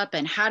ourselves up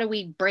and how do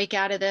we break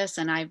out of this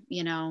and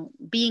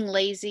being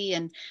lazy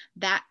and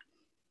that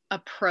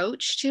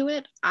approach to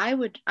it, I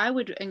would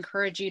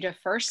encourage you to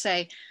first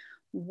say,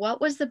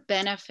 what was the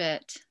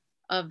benefit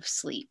of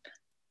sleep?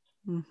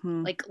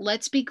 Like,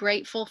 let's be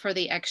grateful for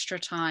the extra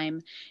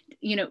time.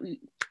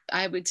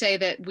 I would say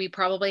that we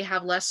probably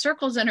have less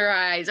circles in our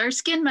eyes. Our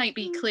skin might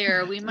be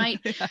clearer. We might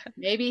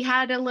maybe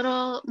had a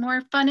little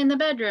more fun in the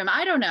bedroom.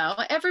 I don't know.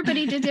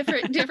 Everybody did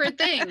different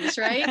things,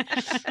 right?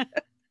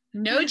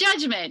 No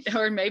judgment,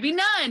 or maybe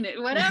none,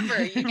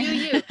 whatever, you do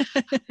you.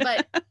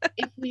 But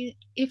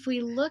if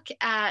we look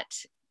at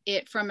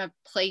it from a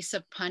place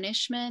of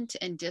punishment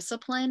and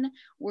discipline,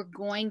 we're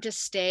going to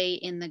stay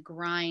in the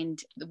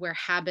grind where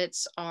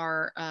habits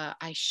are,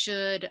 I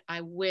should,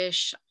 I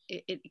wish.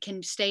 It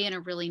can stay in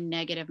a really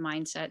negative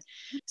mindset.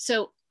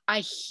 So I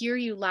hear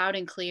you loud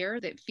and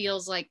clear. That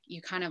feels like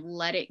you kind of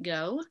let it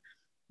go.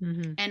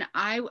 And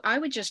I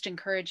would just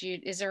encourage you,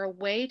 is there a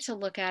way to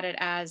look at it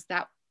as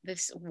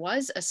this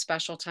was a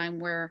special time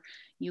where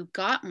you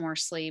got more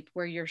sleep,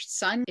 where your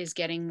son is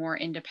getting more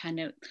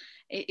independent.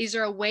 Is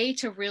there a way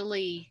to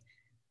really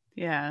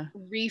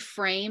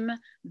reframe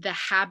the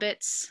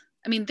habits?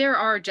 I mean, there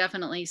are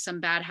definitely some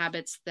bad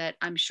habits that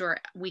I'm sure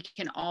we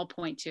can all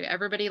point to.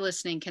 Everybody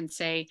listening can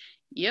say,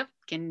 yep,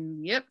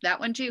 that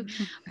one too.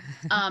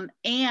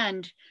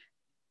 And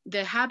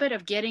the habit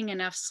of getting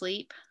enough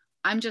sleep,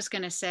 I'm just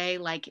going to say,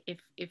 like,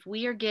 if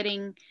we are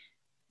getting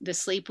the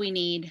sleep we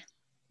need,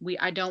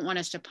 I don't want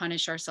us to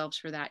punish ourselves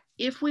for that.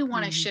 If we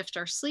want to shift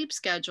our sleep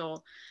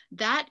schedule,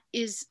 that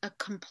is a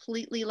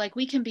completely, like,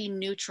 we can be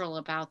neutral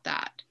about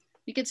that.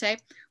 We could say,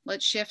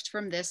 let's shift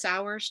from this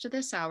hours to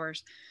this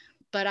hours.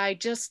 But I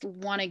just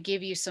want to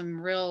give you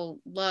some real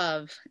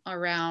love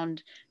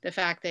around the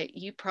fact that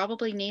you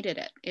probably needed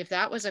it. If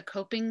that was a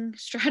coping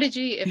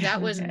strategy, if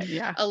that was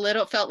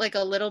felt like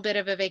a little bit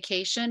of a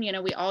vacation,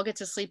 we all get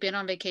to sleep in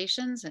on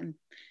vacations, and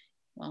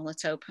well,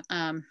 let's hope.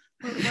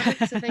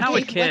 What's a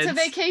vacation? What's a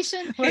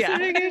vacation?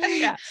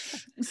 Yeah.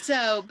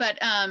 So, but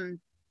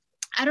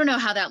I don't know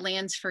how that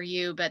lands for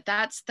you, but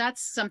that's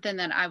something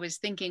that I was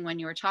thinking when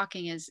you were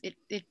talking, is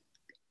it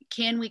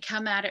can we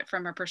come at it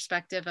from a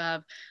perspective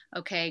of,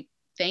 okay,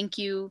 thank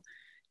you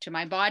to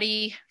my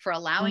body for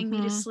allowing me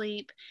to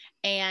sleep.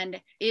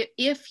 And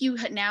if you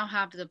now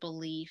have the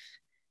belief,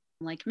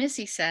 like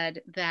Missy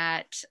said,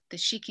 that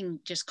she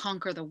can just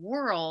conquer the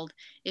world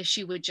if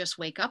she would just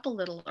wake up a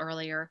little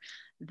earlier,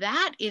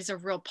 that is a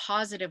real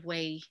positive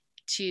way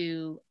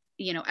to,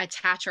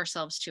 attach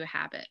ourselves to a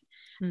habit,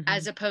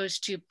 as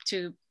opposed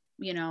to,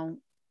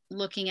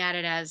 looking at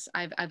it as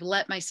I've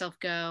let myself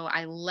go.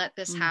 I let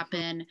this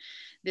happen.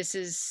 This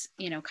is,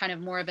 kind of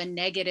more of a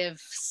negative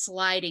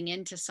sliding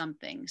into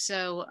something.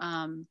 So,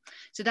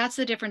 so that's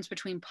the difference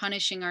between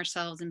punishing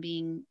ourselves and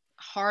being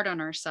hard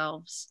on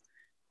ourselves,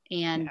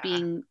 and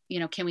being,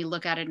 can we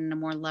look at it in a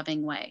more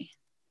loving way?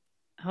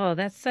 Oh,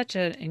 that's such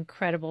an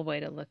incredible way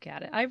to look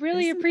at it. I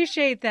really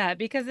appreciate that,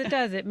 because it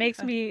does. It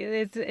makes me,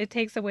 it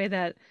takes away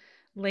that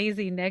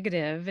lazy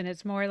negative, and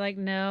it's more like,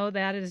 no,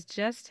 that is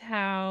just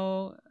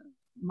how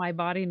my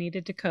body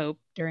needed to cope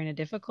during a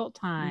difficult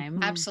time.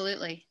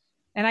 Absolutely.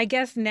 And I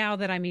guess now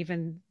that I'm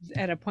even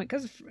at a point,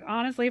 because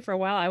honestly, for a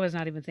while, I was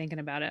not even thinking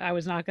about it. I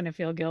was not going to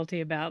feel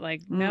guilty about,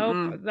 like,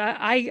 nope,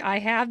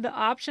 I have the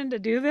option to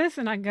do this,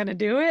 and I'm going to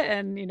do it.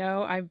 And,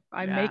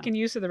 I'm making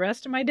use of the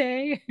rest of my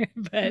day,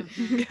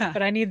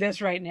 but I need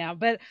this right now.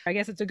 But I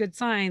guess it's a good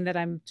sign that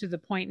I'm to the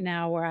point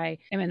now where I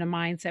am in a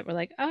mindset where,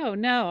 like, oh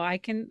no, I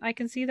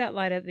can see that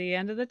light at the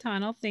end of the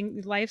tunnel.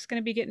 Life's going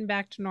to be getting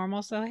back to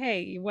normal. So,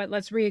 hey,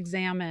 let's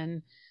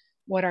re-examine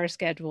what our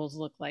schedules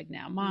look like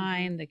now,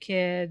 mine, the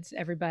kids,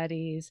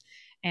 everybody's,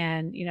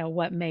 and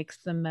what makes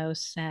the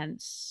most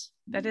sense.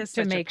 That is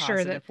to make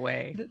sure that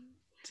way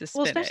to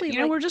spin especially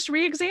it. We're just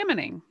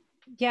re-examining.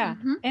 Yeah.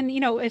 And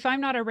if I'm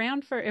not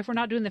around if we're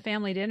not doing the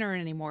family dinner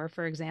anymore,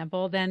 for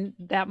example, then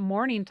that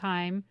morning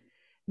time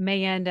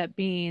may end up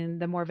being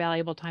the more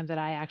valuable time that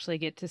I actually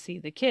get to see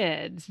the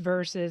kids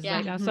versus so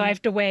I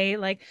have to weigh,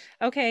 like,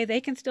 okay,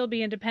 they can still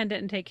be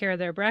independent and take care of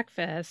their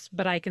breakfast,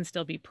 but I can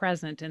still be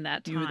present in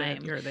that time.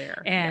 You're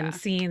there. And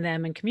seeing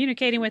them and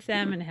communicating with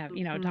them and have,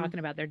 talking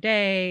about their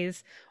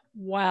days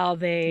while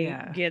they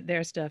get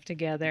their stuff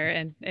together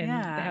and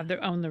have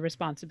the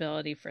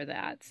responsibility for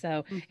that.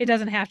 So it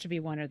doesn't have to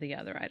be one or the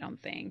other, I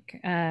don't think.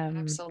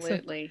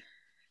 Absolutely.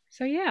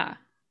 So yeah.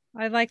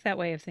 I like that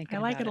way of thinking.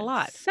 I like it a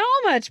lot. So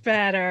much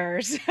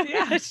better.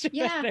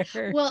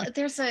 Better. Well,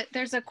 there's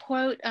a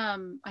quote.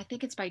 I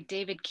think it's by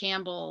David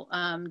Campbell.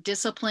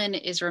 Discipline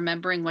is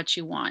remembering what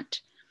you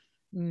want.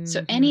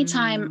 So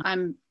anytime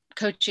I'm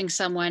coaching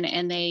someone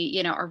and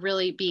they, are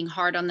really being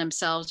hard on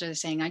themselves, or they're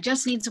saying, I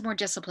just need some more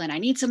discipline, I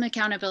need some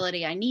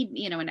accountability, I need,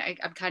 and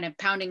I'm kind of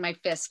pounding my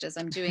fist as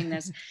I'm doing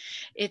this.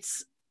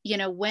 It's,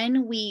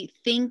 when we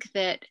think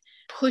that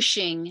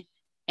pushing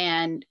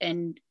and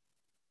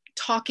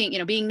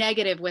talking, being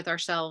negative with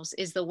ourselves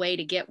is the way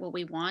to get what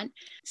we want,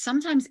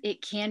 sometimes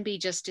it can be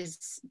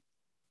just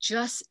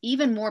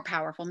even more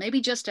powerful, maybe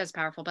just as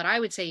powerful, but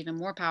I would say even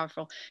more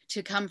powerful,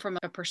 to come from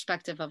a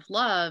perspective of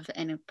love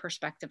and a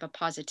perspective of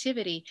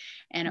positivity.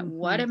 And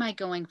what am I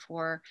going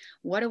for?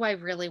 What do I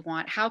really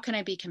want? How can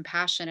I be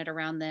compassionate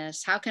around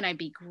this? How can I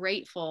be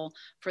grateful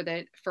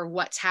for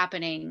what's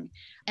happening?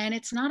 And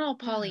it's not all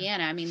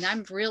Pollyanna. I mean, I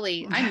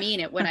mean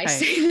it when I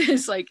say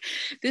this, like,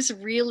 this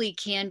really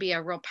can be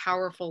a real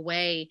powerful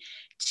way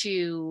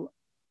to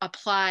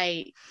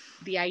apply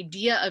the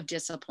idea of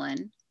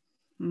discipline,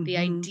 the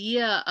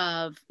idea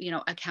of,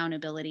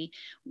 accountability,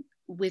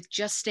 with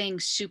just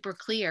staying super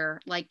clear.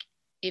 Like,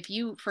 if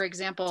you, for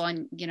example,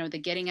 on, the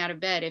getting out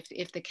of bed,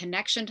 if the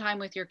connection time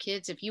with your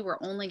kids, if you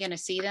were only going to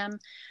see them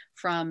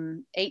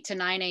from 8 to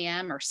 9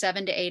 a.m. or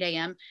 7 to 8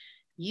 a.m.,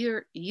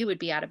 you would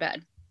be out of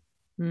bed.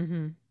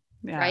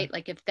 Right?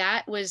 Like, if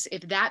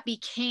that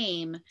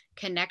became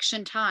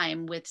connection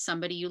time with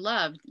somebody you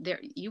loved,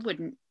 you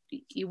wouldn't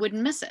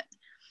miss it.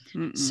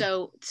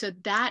 So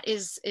that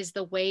is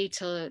the way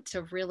to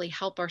really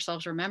help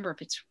ourselves remember,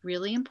 if it's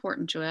really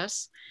important to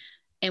us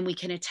and we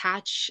can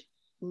attach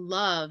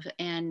love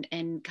and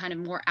kind of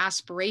more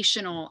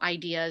aspirational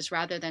ideas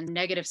rather than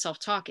negative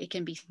self-talk, it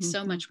can be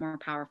so much more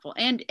powerful,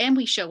 and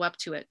we show up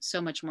to it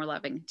so much more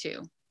loving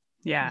too.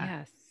 Yeah.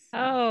 Yes.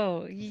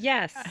 Oh,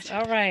 yes.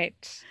 All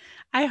right.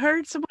 I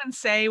heard someone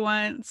say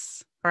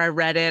once, or I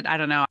read it, I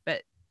don't know,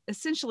 but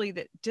essentially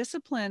that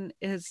discipline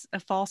is a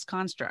false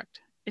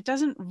construct. It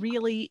doesn't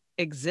really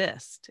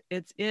exist.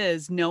 It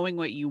is knowing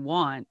what you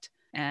want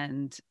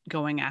and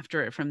going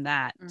after it from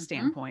that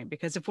standpoint.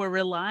 Because if we're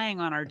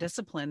relying on our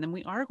discipline, then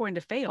we are going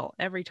to fail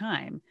every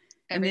time.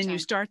 And then you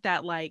start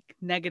that like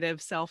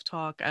negative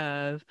self-talk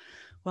of,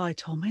 well, I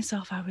told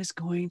myself I was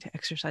going to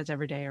exercise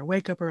every day or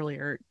wake up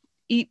earlier,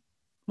 eat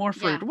more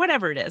fruit,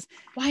 whatever it is.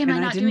 Why am I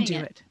not didn't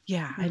doing do it?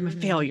 Yeah, I'm a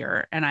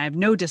failure and I have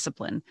no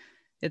discipline.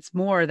 It's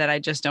more that I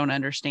just don't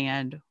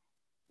understand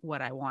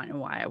what I want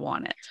and why I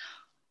want it.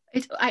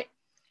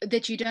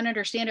 That you don't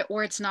understand it,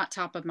 or it's not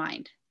top of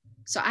mind.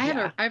 So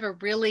I have a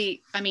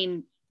really, I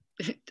mean,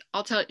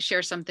 I'll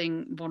share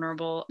something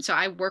vulnerable. So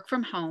I work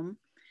from home,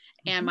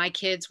 and my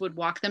kids would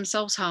walk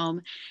themselves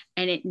home,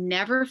 and it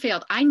never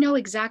failed. I know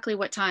exactly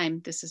what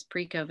time, this is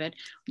pre-COVID,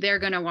 they're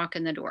going to walk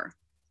in the door.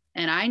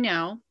 And I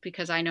know,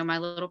 because I know my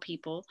little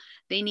people,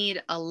 they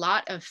need a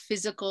lot of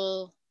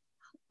physical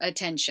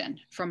attention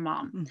from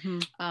mom.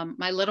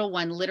 My little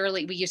one,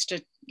 literally, we used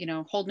to,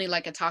 hold me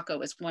like a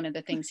taco is one of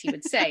the things he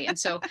would say. And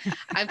so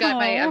I've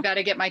got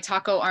to get my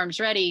taco arms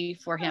ready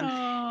for him.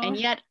 Aww. And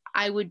yet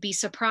I would be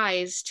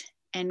surprised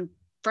and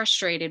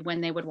frustrated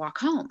when they would walk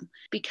home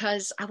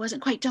because I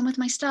wasn't quite done with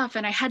my stuff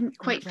and I hadn't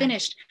quite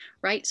finished.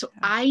 Right. So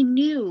I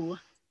knew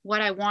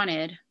what I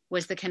wanted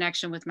was the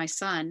connection with my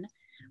son,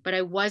 but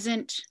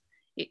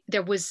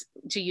there was,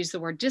 to use the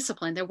word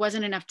discipline, there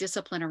wasn't enough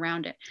discipline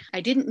around it.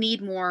 I didn't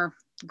need more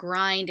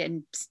grind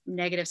and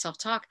negative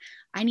self-talk.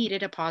 I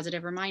needed a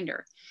positive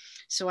reminder.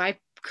 So I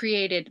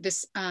created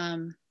this,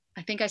 I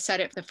think I set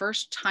it, the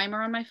first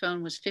timer on my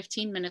phone was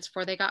 15 minutes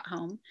before they got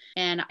home.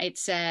 And it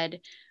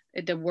said,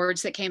 the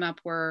words that came up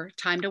were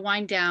time to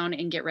wind down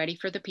and get ready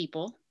for the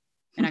people.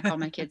 And I call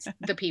my kids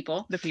the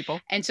people. The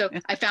people. And so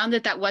I found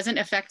that wasn't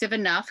effective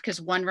enough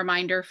because one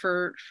reminder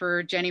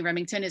for Jenny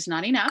Remington is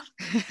not enough.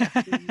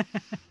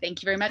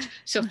 Thank you very much.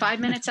 So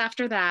 5 minutes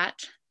after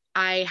that,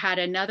 I had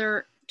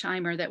another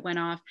timer that went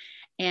off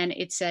and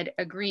it said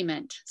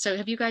agreement. So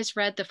have you guys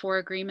read the 4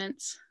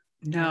 agreements?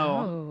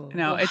 No.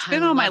 It's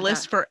been on my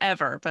list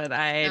forever, but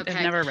I have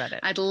never read it.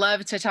 I'd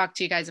love to talk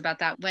to you guys about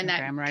that when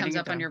that comes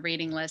up on your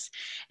reading list.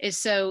 Is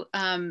so,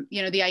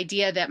 the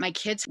idea that my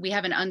kids, we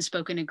have an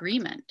unspoken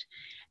agreement.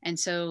 And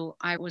so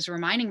I was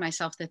reminding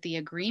myself that the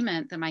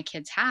agreement that my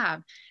kids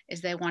have is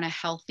they want a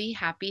healthy,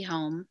 happy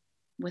home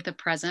with a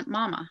present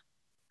mama.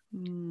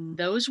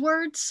 Those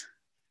words,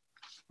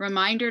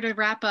 reminder to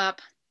wrap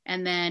up.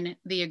 And then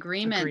the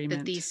agreement.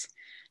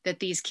 that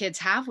these kids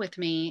have with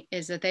me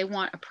is that they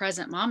want a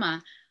present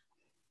mama.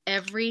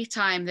 Every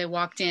time they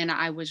walked in,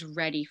 I was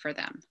ready for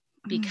them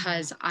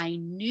because I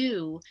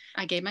knew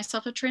I gave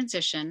myself a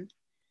transition.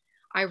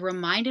 I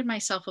reminded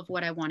myself of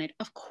what I wanted.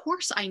 Of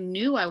course, I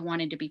knew I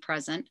wanted to be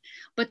present,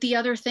 but the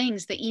other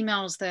things, the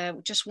emails,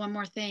 just one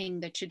more thing,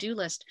 the to-do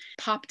list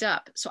popped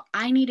up. So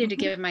I needed to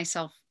give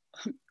myself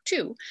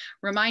 2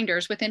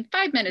 reminders within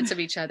 5 minutes of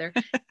each other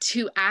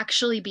to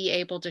actually be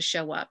able to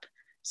show up.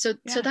 So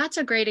that's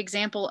a great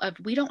example of,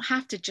 we don't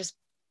have to just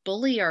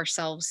bully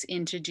ourselves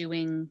into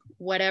doing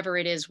whatever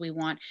it is we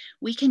want.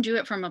 We can do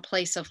it from a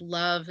place of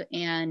love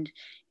and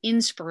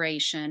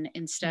inspiration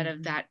instead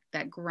of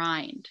that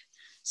grind.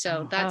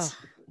 So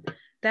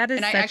that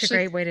is such a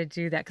great way to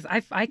do that,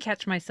 because I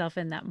catch myself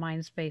in that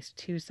mind space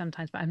too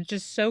sometimes, but I'm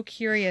just so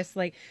curious,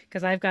 like,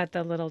 because I've got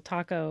the little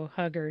taco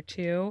hugger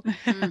too,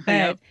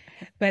 but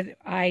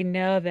I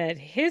know that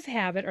his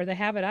habit, or the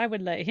habit I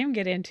would let him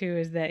get into,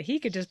 is that he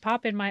could just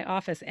pop in my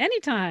office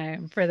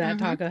anytime for that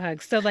taco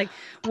hug. So like,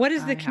 what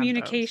is the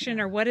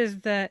communication, or what is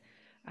the,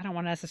 I don't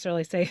want to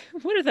necessarily say,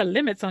 what are the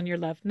limits on your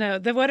love? No,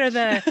 but what is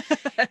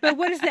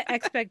the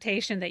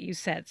expectation that you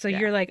set? So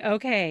you're like,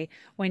 okay,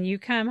 when you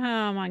come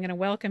home, I'm going to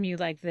welcome you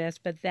like this,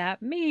 but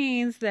that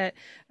means that,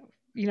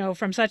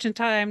 from such a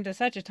time to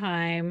such a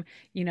time,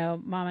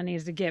 mama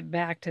needs to get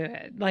back to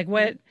it. Like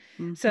what?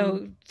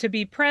 So to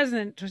be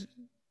present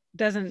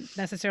doesn't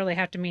necessarily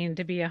have to mean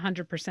to be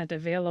 100%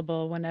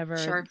 available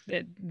whenever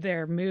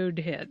their mood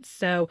hits.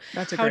 So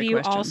how do you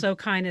also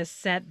kind of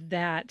set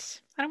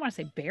that, I don't want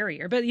to say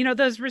barrier, but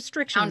those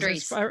restrictions,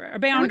 boundaries. Or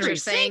boundaries. What you're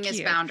saying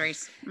is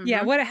boundaries.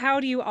 Yeah. How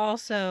do you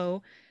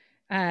also,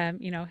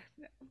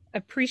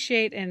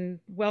 appreciate and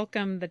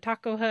welcome the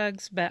taco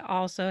hugs, but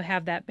also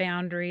have that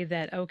boundary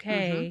that,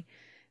 okay,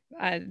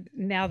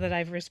 now that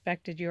I've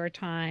respected your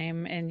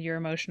time and your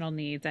emotional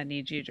needs, I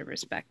need you to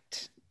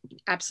respect.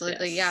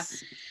 Absolutely.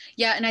 Yes.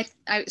 Yeah. And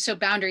I so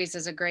boundaries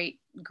is a great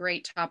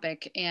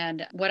topic.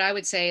 And what I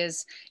would say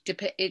is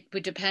it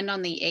would depend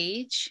on the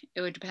age.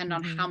 It would depend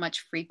on how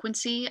much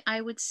frequency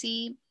I would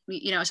see,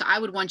 so I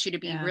would want you to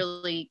be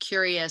really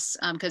curious,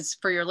 because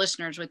for your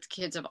listeners with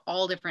kids of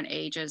all different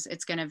ages,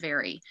 it's going to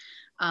vary.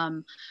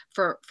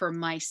 For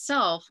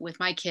myself, with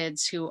my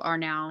kids who are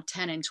now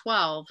 10 and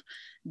 12,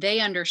 they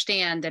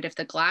understand that if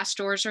the glass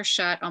doors are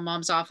shut on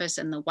mom's office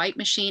and the white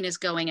machine is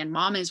going and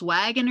mom is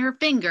wagging her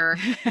finger,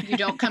 you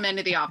don't come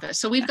into the office.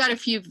 So we've got a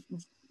few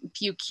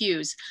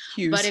cues.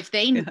 But if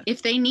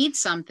they need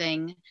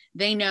something,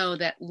 they know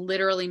that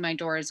literally my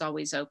door is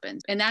always open.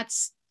 And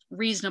that's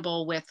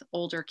reasonable with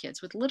older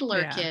kids. With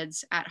littler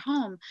kids at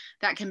home,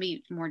 that can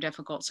be more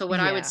difficult. So what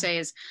I would say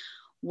is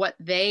what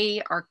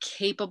they are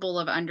capable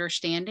of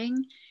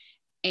understanding,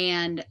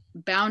 and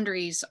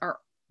boundaries are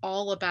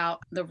all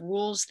about the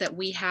rules that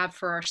we have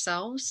for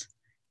ourselves,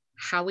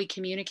 how we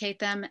communicate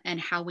them,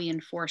 and how we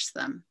enforce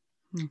them.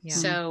 Yeah.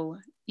 So,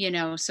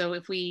 so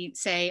if we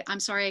say, I'm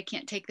sorry, I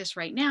can't take this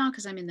right now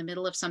because I'm in the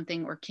middle of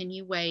something, or can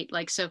you wait?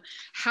 Like, so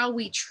how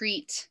we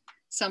treat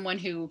someone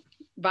who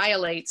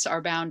violates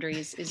our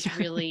boundaries is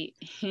really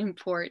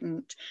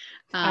important.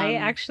 I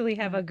actually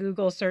have a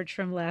Google search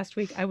from last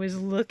week. I was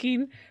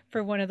looking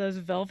for one of those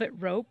velvet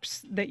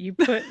ropes that you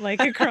put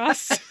like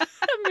across a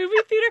movie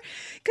theater,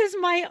 because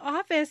my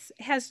office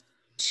has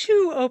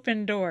 2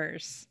 open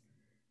doors.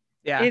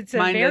 Yeah, it's a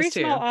very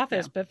small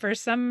office, but for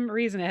some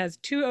reason it has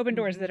 2 open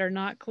doors that are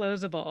not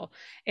closable.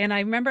 And I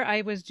remember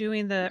I was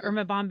doing the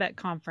Irma Bombeck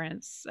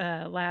conference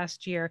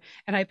last year,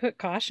 and I put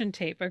caution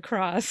tape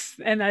across,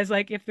 and I was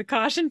like, if the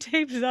caution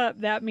tape's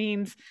up, that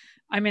means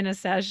I'm in a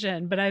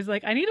session. But I was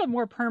like, I need a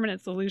more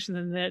permanent solution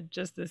than that,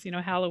 just this,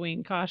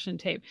 Halloween caution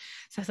tape.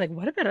 So I was like,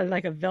 what about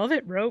a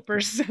velvet rope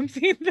or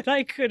something that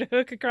I could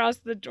hook across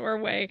the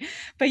doorway?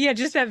 But yeah,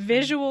 just that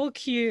visual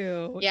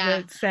cue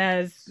that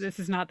says this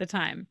is not the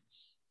time.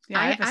 Yeah,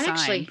 I have a sign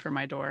actually, for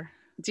my door.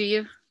 Do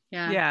you?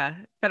 Yeah. Yeah,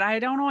 but I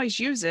don't always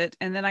use it.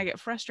 And then I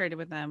get frustrated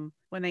with them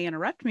when they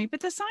interrupt me,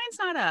 but the sign's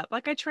not up.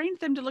 Like, I trained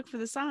them to look for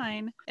the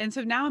sign. And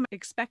so now I'm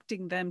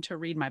expecting them to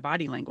read my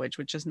body language,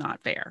 which is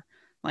not fair.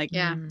 Like,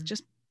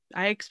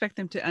 I expect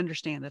them to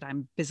understand that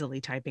I'm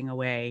busily typing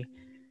away.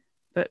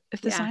 But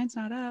if the sign's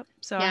not up,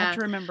 so I have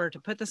to remember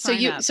to put the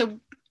sign up. So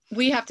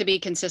we have to be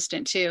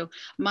consistent too.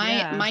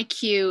 My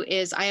cue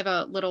is, I have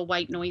a little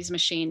white noise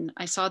machine.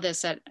 I saw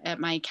this at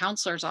my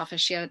counselor's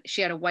office.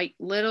 She had a white,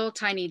 little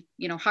tiny,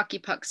 hockey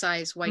puck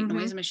size white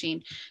noise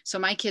machine. So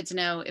my kids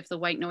know if the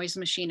white noise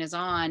machine is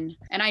on,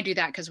 and I do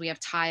that because we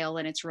have tile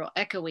and it's real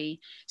echoey.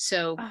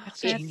 So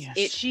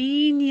it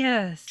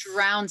genius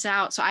drowns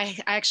out. So I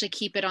actually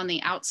keep it on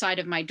the outside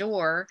of my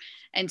door.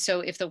 And so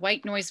if the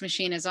white noise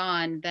machine is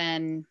on,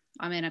 then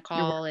I'm in a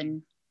call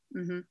and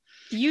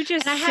You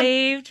just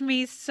saved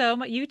me so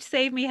much. You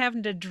saved me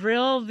having to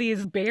drill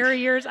these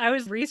barriers. I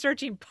was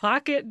researching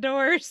pocket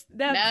doors.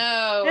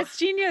 That's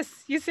genius.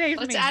 You saved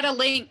me. Let's add a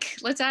link.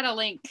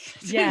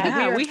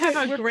 Yeah, we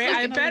have a great,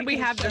 I bet we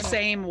have the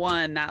same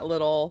one, that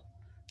little,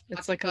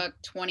 it's like a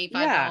 $25.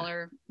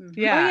 Yeah. Oh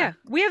yeah.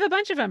 We have a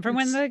bunch of them from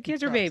when the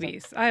kids were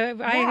babies.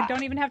 I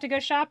don't even have to go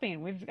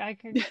shopping. I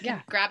can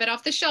grab it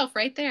off the shelf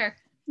right there.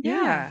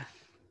 Yeah.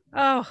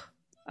 Oh,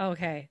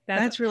 okay.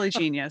 That's really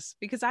genius,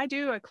 because I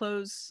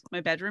close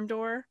my bedroom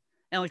door,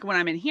 and like when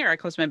I'm in here, I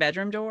close my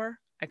bedroom door,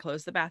 I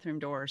close the bathroom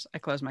doors, I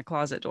close my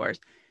closet doors.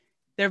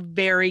 They're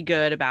very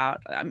good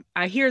about,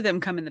 I hear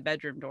them come in the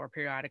bedroom door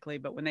periodically,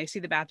 but when they see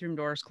the bathroom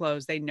doors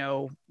closed, they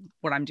know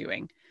what I'm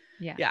doing.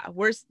 Yeah.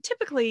 Whereas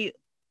typically,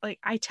 like,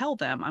 I tell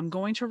them I'm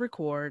going to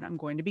record, I'm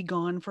going to be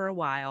gone for a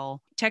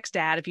while. Text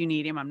dad if you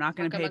need him. I'm not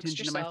going to pay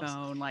attention to my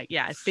phone. Like,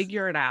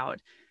 figure it out.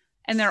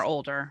 And they're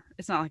older.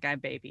 It's not like I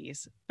have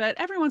babies, but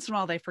every once in a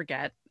while they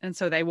forget. And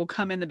so they will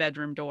come in the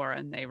bedroom door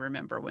and they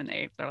remember when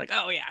they're like,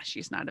 oh yeah,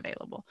 she's not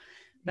available.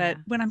 But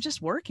when I'm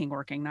just working,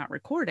 not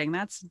recording,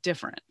 that's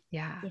different.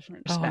 Yeah.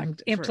 Different respect. I'm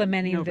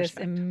implementing this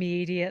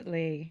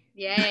immediately.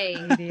 Yay.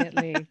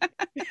 Immediately.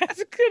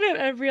 It's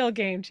a real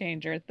game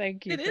changer.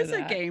 Thank you. It is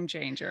a game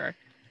changer.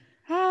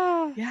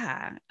 Oh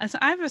yeah. So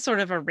I have a sort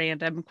of a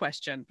random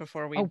question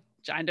before we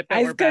joined up.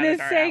 I was gonna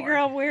say,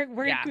 girl,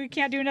 we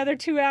can't do another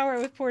 2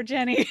 hour with poor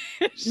Jenny.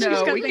 She's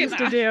got things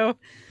to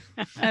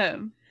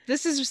do.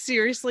 This is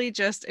seriously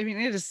just, it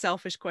is a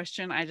selfish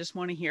question. I just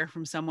want to hear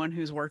from someone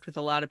who's worked with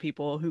a lot of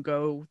people who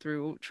go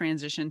through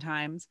transition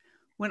times.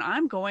 When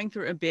I'm going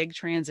through a big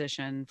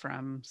transition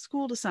from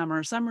school to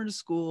summer to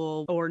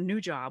school, or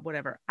new job,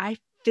 whatever, I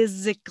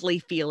physically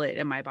feel it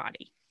in my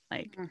body.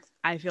 Like,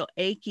 I feel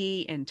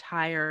achy and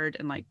tired.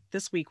 And like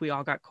this week, we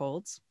all got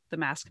colds. The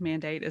mask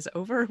mandate is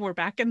over. We're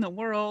back in the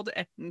world,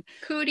 and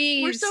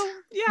cooties.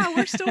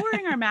 We're still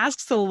wearing our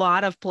masks a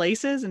lot of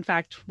places. In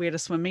fact, we had a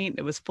swim meet.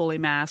 It was fully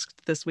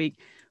masked this week,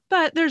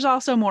 but there's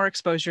also more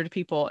exposure to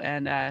people.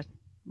 And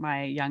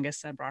my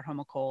youngest son brought home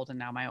a cold, and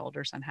now my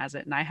older son has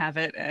it, and I have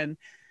it. And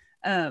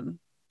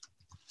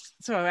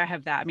so I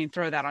have that.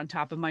 Throw that on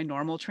top of my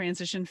normal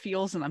transition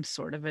feels, and I'm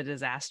sort of a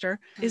disaster.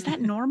 Is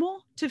that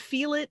normal to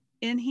feel it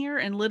in here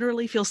and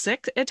literally feel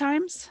sick at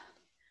times?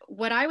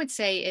 What I would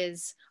say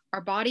is our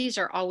bodies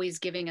are always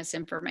giving us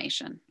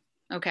information.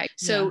 Okay.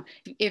 So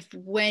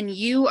when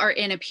you are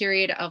in a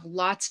period of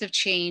lots of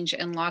change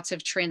and lots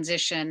of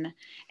transition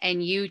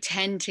and you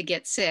tend to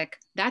get sick,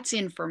 that's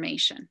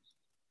information.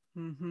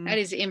 Mm-hmm. That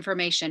is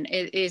information.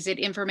 Is it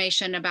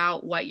information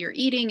about what you're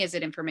eating? Is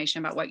it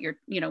information about what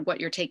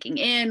you're taking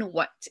in,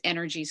 what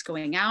energy is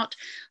going out,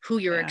 who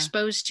you're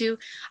exposed to?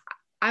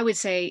 I would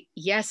say,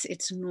 yes,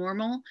 it's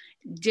normal.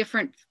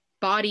 Different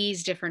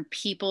bodies, different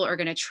people are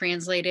going to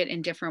translate it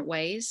in different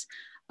ways.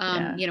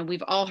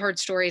 We've all heard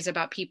stories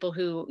about people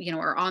who,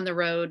 are on the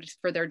road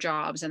for their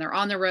jobs, and they're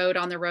on the road.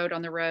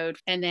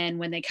 And then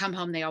when they come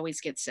home, they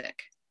always get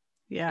sick.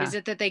 Yeah. Is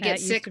it that they get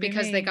sick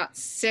because they got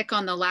sick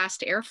on the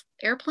last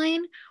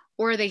airplane,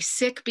 or are they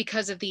sick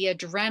because of the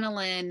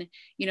adrenaline,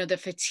 the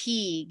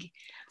fatigue,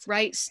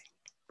 right?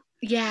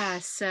 Yeah.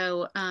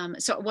 So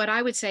what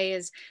I would say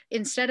is,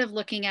 instead of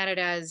looking at it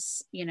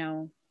as,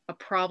 a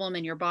problem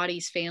and your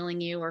body's failing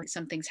you or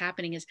something's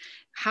happening, is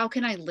how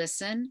can I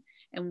listen?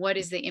 And what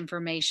is the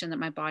information that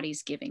my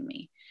body's giving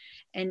me?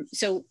 And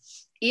so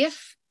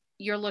if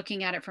you're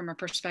looking at it from a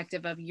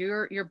perspective of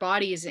your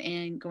body is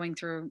going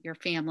through, your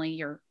family,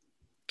 your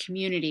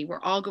community,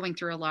 we're all going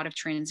through a lot of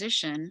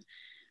transition.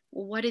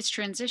 Well, what is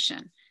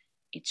transition?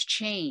 It's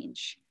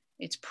change,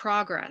 it's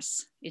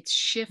progress, it's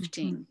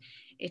shifting,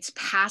 it's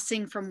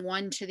passing from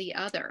one to the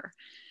other.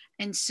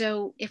 And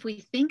so if we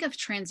think of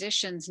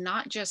transitions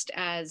not just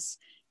as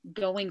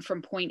going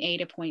from point A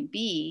to point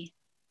B,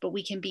 but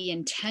we can be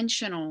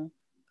intentional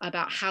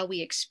about how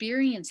we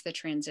experience the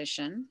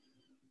transition,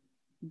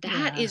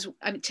 that is,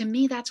 to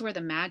me, that's where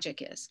the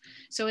magic is.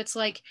 So it's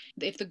like,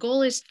 if the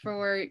goal is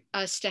for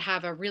us to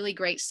have a really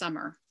great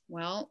summer,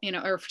 well,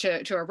 or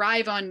to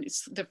arrive on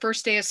the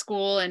first day of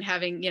school and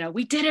having,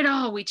 we did it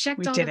all, we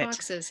checked all the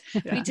boxes,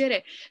 we did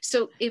it.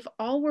 So if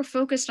all we're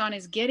focused on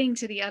is getting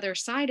to the other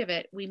side of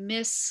it, we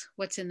miss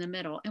what's in the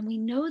middle. And we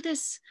know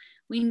this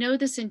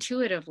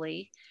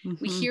intuitively.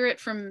 We hear it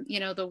from,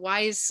 the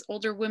wise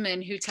older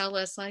women who tell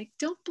us, like,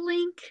 don't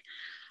blink.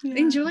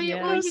 Enjoy it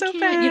while you can.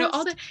 Fast.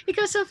 All that, it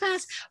goes so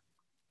fast.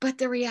 But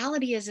the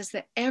reality is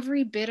that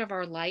every bit of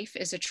our life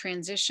is a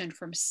transition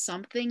from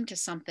something to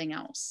something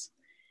else.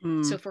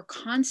 So if we're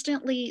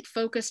constantly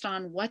focused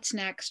on what's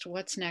next,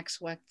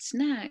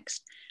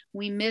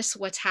 we miss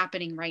what's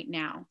happening right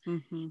now.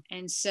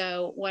 And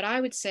so what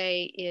I would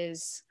say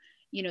is,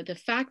 the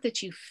fact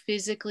that you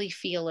physically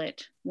feel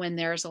it when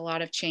there's a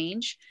lot of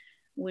change,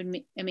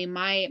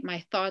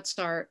 my thoughts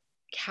are,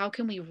 how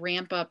can we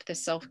ramp up the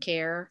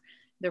self-care,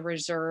 the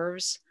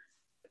reserves,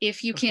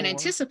 if you can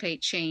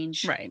anticipate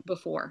change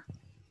before?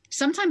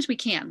 Sometimes we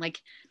can, like,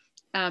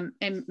 and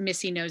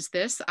Missy knows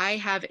this, I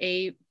have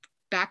a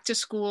back to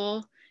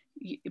school,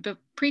 but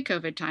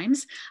pre-COVID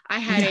times, I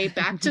had a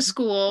back to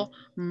school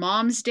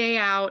mom's day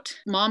out,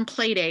 mom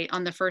play date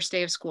on the first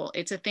day of school.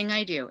 It's a thing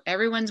I do.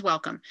 Everyone's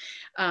welcome.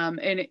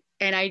 And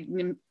I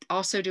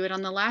also do it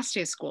on the last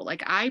day of school.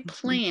 Like, I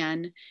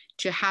plan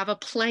to have a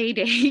play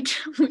date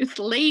with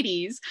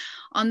ladies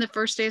on the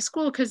first day of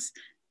school, because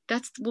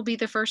that will be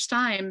the first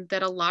time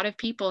that a lot of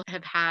people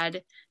have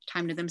had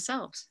time to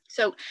themselves.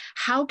 So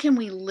how can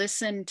we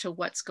listen to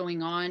what's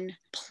going on,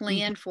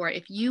 plan for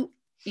it? If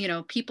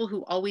people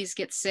who always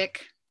get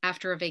sick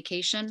after a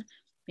vacation,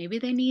 maybe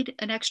they need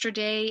an extra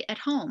day at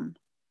home.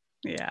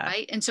 Yeah.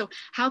 Right. And so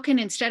how can,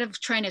 instead of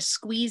trying to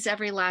squeeze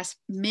every last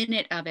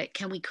minute of it,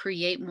 can we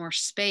create more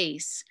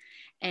space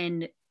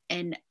and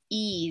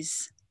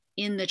ease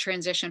in the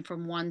transition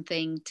from one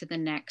thing to the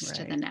next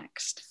to the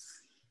next?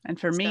 And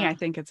for me, I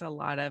think it's a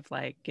lot of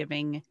like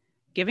giving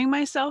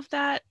myself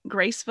that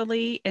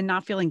gracefully and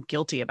not feeling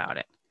guilty about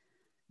it.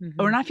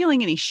 Or not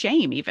feeling any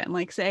shame, even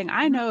like saying,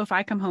 I know if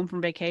I come home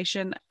from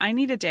vacation, I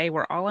need a day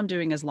where all I'm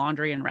doing is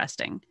laundry and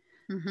resting.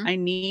 I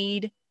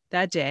need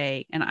that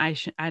day, and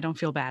I don't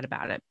feel bad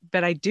about it,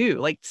 but I do.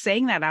 Like,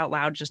 saying that out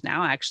loud just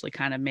now actually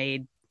kind of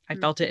I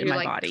felt it in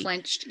my body.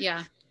 Clenched.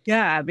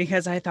 Yeah,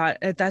 because I thought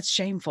that's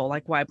shameful.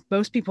 Like, why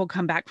most people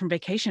come back from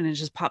vacation and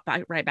just pop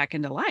right back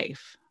into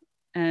life.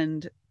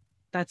 And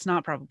that's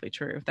not probably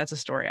true. That's a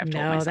story I've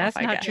told myself. No,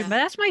 that's not true. But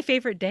that's my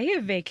favorite day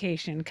of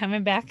vacation,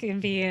 coming back and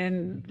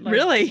being like,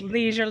 really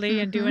leisurely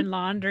and doing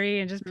laundry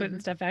and just putting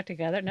stuff back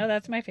together. No,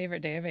 that's my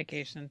favorite day of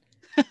vacation.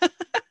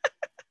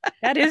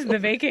 That is the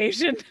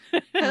vacation.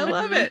 I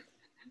love it.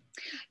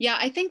 Yeah,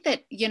 I think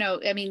that,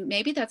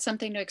 maybe that's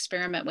something to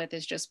experiment with,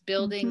 is just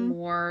building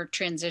more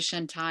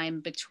transition time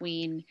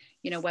between,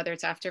 whether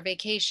it's after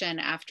vacation,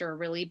 after a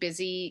really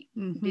busy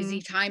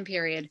time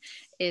period,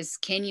 is,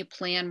 can you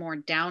plan more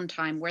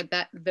downtime where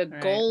the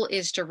goal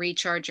is to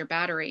recharge your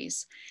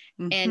batteries?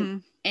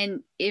 And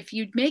if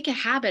you make a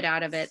habit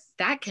out of it,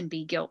 that can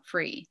be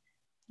guilt-free,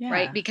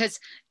 right? Because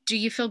do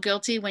you feel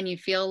guilty when you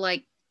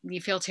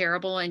feel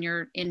terrible and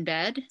you're in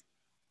bed?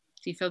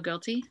 Do you feel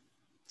guilty?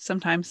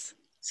 Sometimes.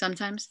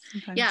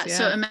 Yeah.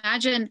 So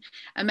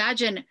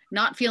imagine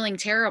not feeling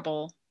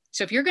terrible.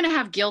 So if you're going to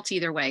have guilt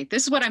either way,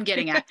 this is what I'm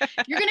getting at.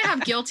 If you're going to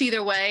have guilt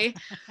either way,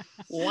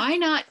 why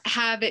not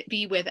have it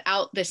be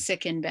without the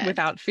sick in bed?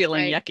 Without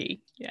feeling yucky.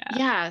 Yeah.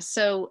 Yeah.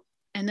 So,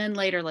 and then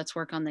later, let's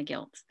work on the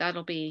guilt.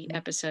 That'll be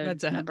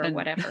episode number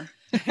whatever.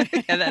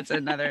 Yeah, that's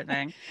another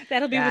thing.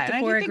 That'll be with the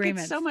 4 agreements. I think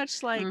it's so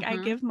much like I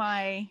give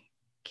my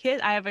kid,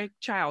 I have a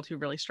child who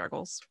really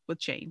struggles with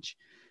change.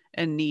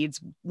 and needs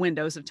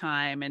windows of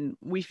time. And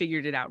we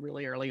figured it out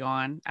really early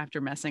on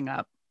after messing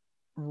up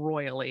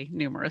royally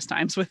numerous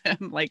times with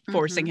him, like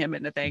forcing him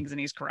into things, and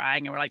he's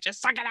crying and we're like,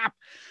 just suck it up.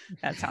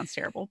 That sounds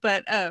terrible.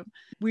 But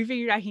we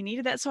figured out he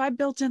needed that. So I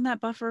built in that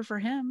buffer for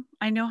him.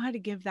 I know how to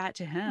give that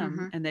to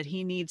him, and that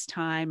he needs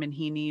time and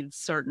he needs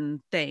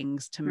certain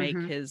things to make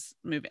his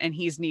move. And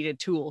he's needed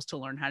tools to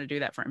learn how to do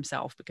that for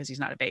himself because he's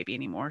not a baby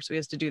anymore. So he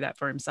has to do that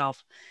for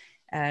himself.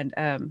 And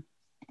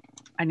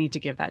I need to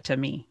give that to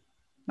me,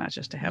 not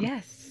just to him.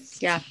 Yes.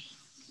 Yeah.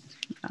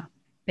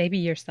 Baby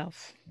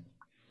yourself.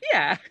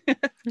 Yeah.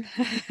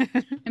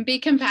 And be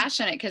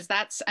compassionate, because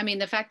that's, I mean,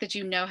 the fact that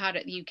you know how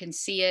to, you can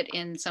see it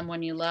in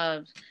someone you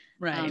love,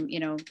 Right. you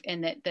know,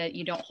 and that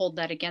you don't hold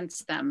that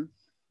against them.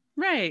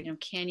 Right. You know,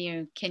 can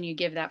you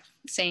give that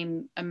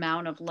same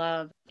amount of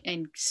love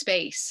and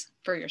space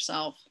for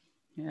yourself?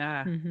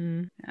 Yeah.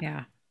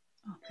 Yeah.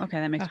 Okay.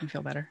 That makes me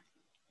feel better.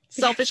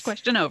 Selfish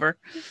question over.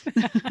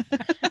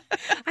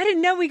 I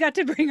didn't know we got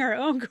to bring our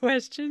own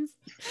questions.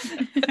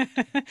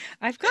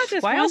 I've got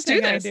this Why one else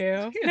do thing this?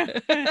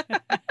 I do.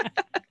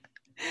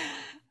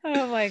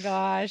 Oh my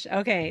gosh.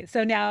 Okay.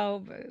 So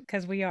now,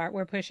 because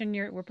we're pushing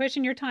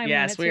your time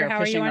Yes, limits we here. are How are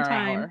you pushing on our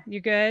time? hour.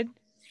 You good?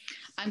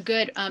 I'm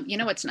good. You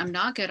know what I'm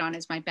not good on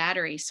is my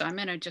battery. So I'm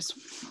gonna just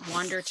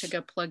wander to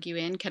go plug you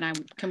in. Can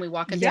we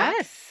walk and talk?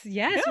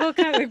 Yes. We'll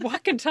kind of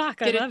walk and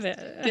talk. I love it.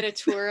 Get a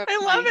tour of I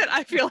love it.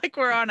 I feel like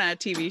we're on a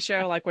TV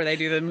show, like where they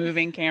do the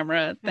moving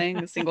camera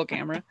thing, the single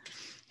camera.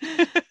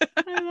 I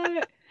love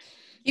it.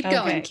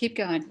 Keep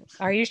going.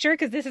 Are you sure?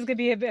 Because this is going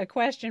to be a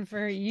question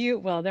for you.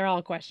 Well, they're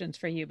all questions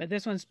for you, but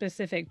this one's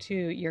specific to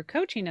your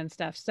coaching and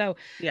stuff. So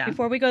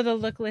before we go to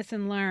Look,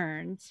 Listen,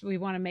 Learns, we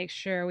want to make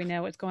sure we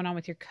know what's going on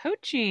with your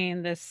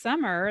coaching this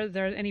summer. Are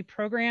there any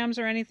programs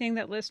or anything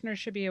that listeners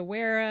should be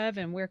aware of,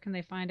 and where can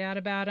they find out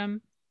about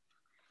them?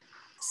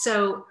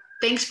 So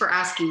thanks for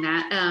asking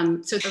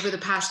that. So over the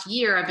past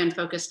year, I've been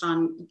focused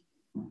on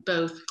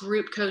both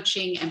group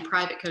coaching and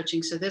private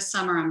coaching. So this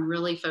summer, I'm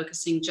really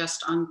focusing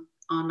just on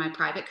my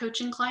private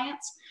coaching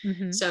clients.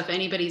 So if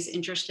anybody's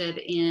interested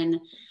in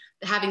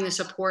having the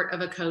support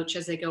of a coach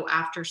as they go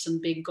after some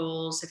big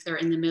goals, if they're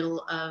in the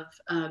middle of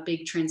a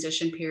big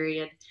transition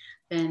period,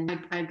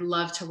 then I'd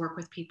love to work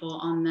with people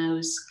on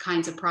those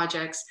kinds of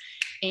projects.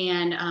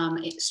 And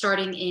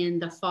starting in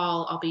the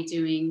fall, I'll be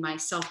doing my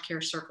self-care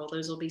circle.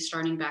 Those will be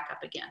starting back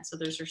up again. So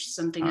those are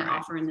something I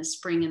offer in the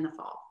spring and the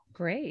fall.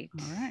 Great.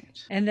 All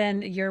right. And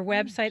then your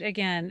website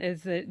again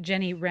is the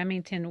Jenny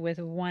Remington with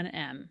one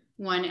M.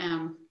 One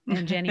M.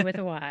 And Jenny with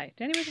a Y.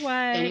 Jenny with a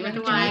Y. Jenny with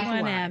a Jenny Y.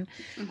 with one M.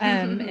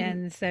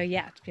 And so,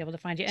 to be able to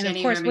find you. And Jenny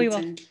of course,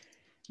 Remington.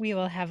 we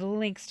will have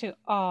links to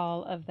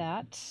all of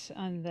that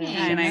on the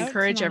And I notes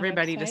encourage and on the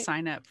everybody to website.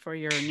 sign up for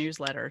your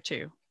newsletter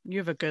too. You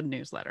have a good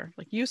newsletter,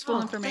 like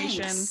useful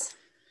information. Thanks.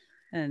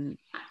 And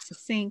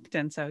succinct,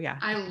 and so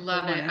I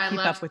love it.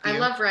 I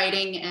love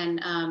writing,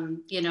 and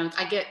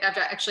I've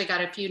actually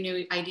got a few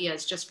new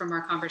ideas just from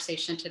our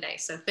conversation today.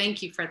 So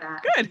thank you for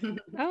that.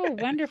 Good. Oh,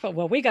 wonderful.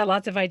 Well, we got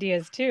lots of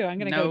ideas too. I'm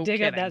going to go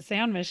dig up kidding. that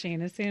sound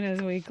machine as soon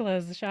as we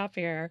close the shop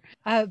here.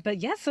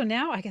 So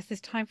now I guess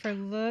it's time for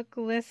Look,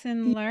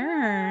 Listen,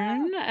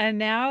 Learn. And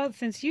now,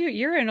 since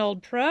you're an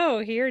old pro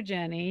here,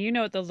 Jenny, you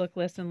know what the Look,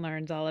 Listen,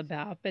 Learn's all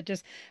about. But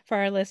just for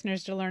our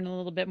listeners to learn a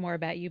little bit more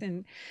about you.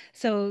 And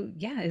so,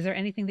 is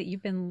there anything that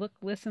you've been Look,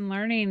 Listen,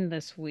 Learning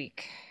this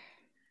week?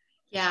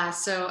 Yeah,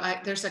 so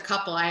there's a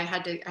couple. I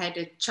had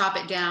to chop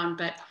it down,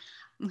 but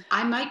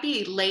I might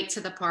be late to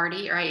the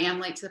party, or I am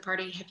late to the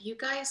party. Have you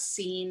guys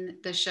seen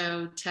the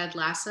show Ted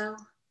Lasso?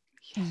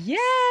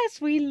 Yes,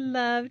 we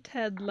love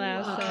Ted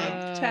Lasso.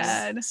 Okay.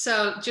 Ted.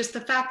 So just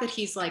the fact that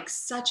he's like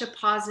such a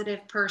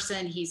positive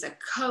person, he's a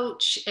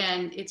coach,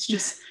 and it's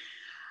just,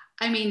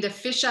 I mean, the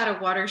fish out of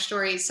water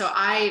story. So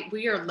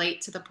we are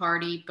late to the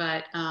party,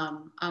 but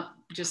I'm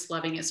just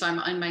loving it. So I'm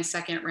on my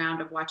second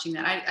round of watching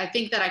that. I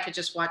think that I could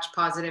just watch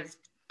positive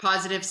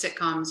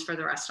sitcoms for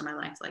the rest of my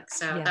life.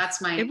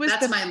 That's my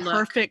look.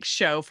 Perfect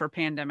show for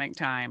pandemic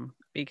time,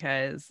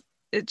 because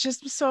it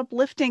just was so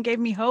uplifting, gave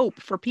me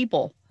hope for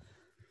people.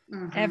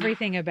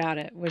 Everything about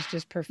it was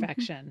just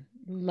perfection.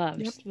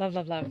 Love.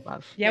 Yeah,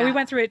 Yeah. we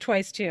went through it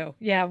twice too.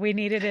 Yeah, we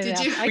needed it. Did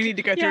you? We need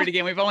to go through it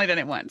again. We've only done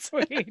it once.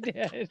 We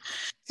did.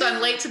 So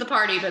I'm late to the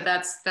party, but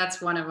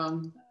that's one of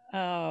them.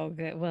 Oh,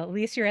 good. Well, at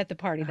least you're at the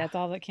party. That's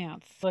all that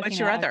counts. What's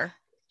your other?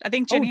 I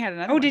think Jenny had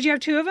another. Did you have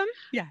two of them?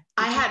 Yeah.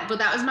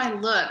 That was my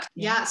look.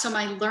 Yeah. So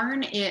my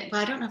learn it, but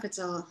I don't know if it's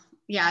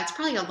it's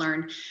probably a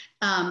learn.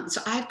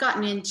 So I've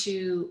gotten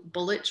into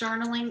bullet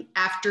journaling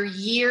after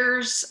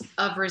years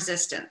of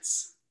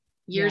resistance.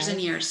 Years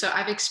and years. So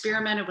I've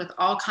experimented with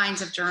all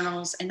kinds of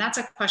journals. And that's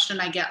a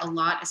question I get a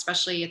lot,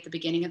 especially at the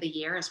beginning of the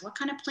year, is what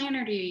kind of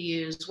planner do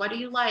you use? What do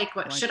you like?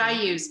 What should I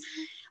use?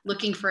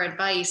 Looking for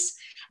advice.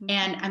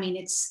 And I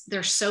mean,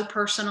 they're so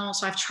personal.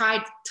 So I've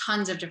tried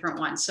tons of different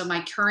ones. So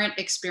my current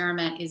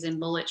experiment is in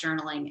bullet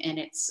journaling, and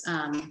it's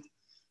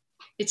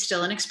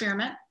still an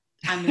experiment.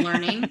 I'm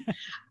learning.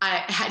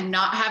 I had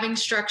not having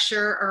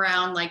structure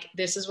around like,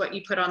 this is what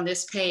you put on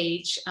this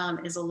page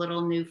is a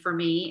little new for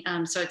me.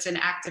 So it's an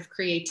act of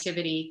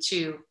creativity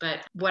too. But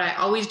what I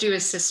always do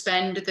is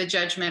suspend the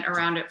judgment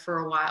around it for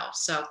a while.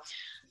 So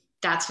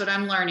that's what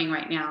I'm learning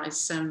right now is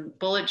some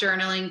bullet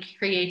journaling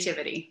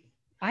creativity.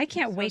 I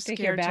can't wait to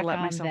hear back to let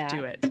on myself that.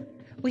 do it.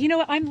 Well, you know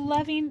what? I'm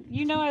loving,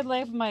 I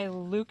love my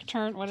Luke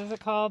Term, what is it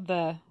called?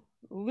 The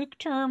Luke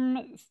Term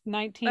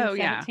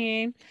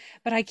 1917.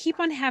 But I keep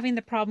on having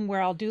the problem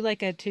where I'll do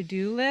like a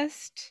to-do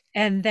list.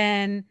 And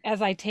then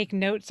as I take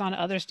notes on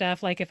other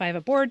stuff, like if I have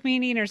a board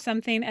meeting or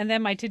something, and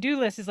then my to-do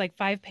list is like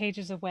 5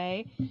 pages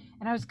away.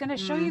 And I was going to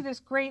show you this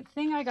great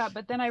thing I got,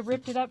 but then I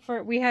ripped it up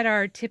we had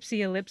our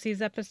Tipsy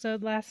Ellipses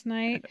episode last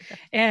night.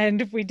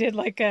 And we did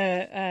like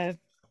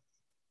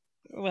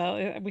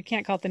well, we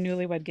can't call it the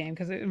newlywed game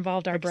because it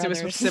involved our brothers.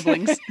 It was with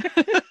siblings.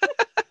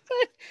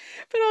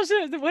 But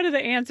also one of the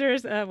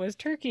answers was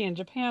Turkey and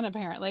Japan,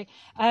 apparently.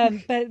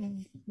 But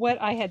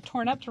what I had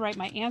torn up to write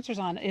my answers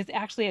on is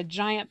actually a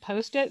giant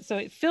Post-it. So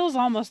it fills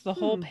almost the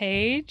whole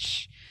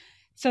page.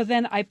 So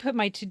then I put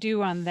my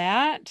to-do on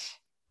that.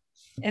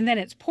 And then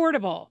it's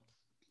portable.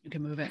 You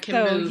can move it.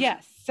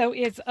 Yes. So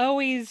it's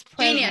always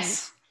present.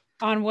 Genius.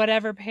 On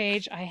whatever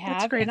page I have.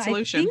 That's a great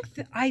solution.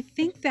 I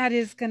think that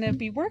is going to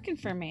be working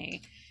for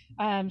me.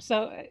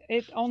 So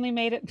it only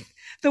made it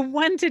the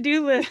one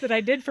to-do list that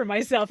I did for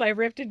myself. I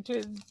ripped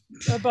into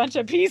a bunch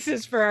of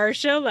pieces for our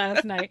show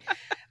last night,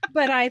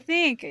 but I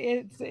think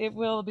it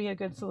will be a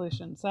good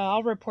solution. So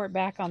I'll report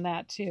back on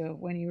that too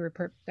when you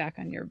report back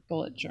on your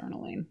bullet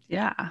journaling.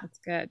 Yeah, that's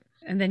good.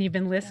 And then you've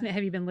been listening. Yeah.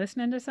 Have you been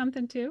listening to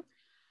something too?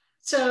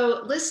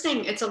 So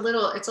listening, it's a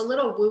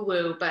little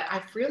woo-woo, but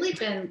I've really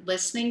been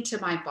listening to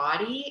my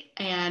body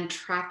and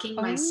tracking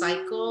my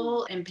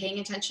cycle and paying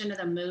attention to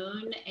the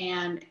moon,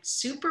 and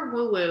super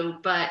woo-woo,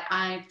 but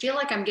I feel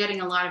like I'm getting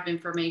a lot of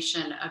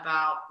information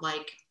about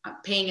like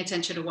paying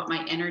attention to what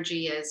my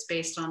energy is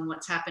based on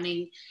what's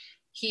happening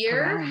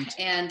here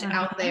and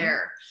out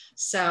there.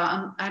 So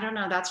I don't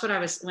know. That's what I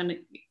was,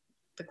 when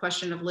the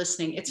question of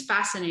listening, it's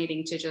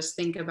fascinating to just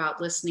think about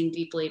listening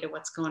deeply to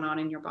what's going on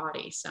in your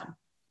body. So.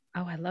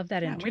 Oh, I love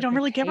that. Yeah, we don't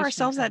really give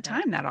ourselves that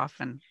time that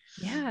often.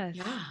 Yes.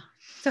 Yeah.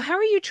 So how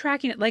are you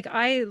tracking it? Like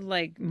I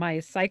like my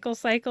cycle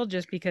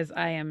just because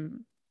I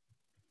am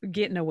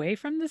getting away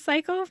from the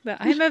cycle, but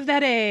I'm of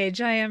that age.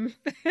 I am.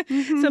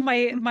 So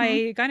my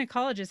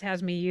gynecologist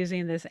has me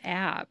using this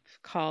app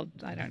called,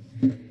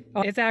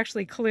 it's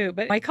actually Clue,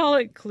 but I call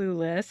it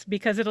Clueless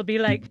because it'll be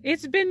like,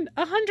 it's been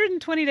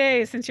 120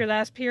 days since your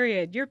last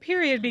period. Your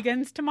period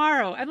begins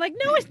tomorrow. I'm like,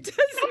 no, it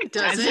doesn't. It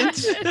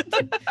doesn't.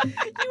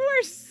 You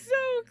are so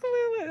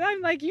clueless.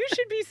 I'm like, you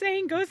should be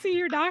saying, go see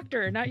your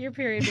doctor, not your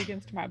period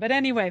begins tomorrow. But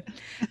anyway,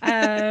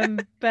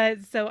 but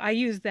so I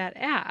use that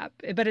app,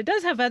 but it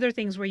does have other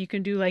things where you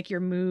can do like your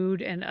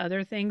mood and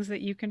other things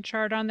that you can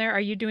chart on there. Are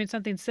you doing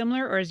something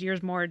similar, or is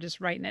yours more just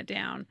writing it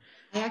down?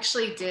 I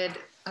actually did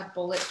a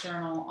bullet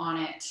journal on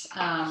it.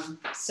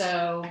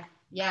 So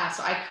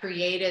I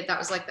created, that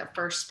was like the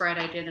first spread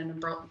I did in a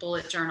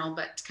bullet journal,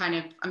 but kind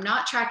of, I'm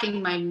not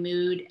tracking my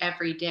mood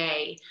every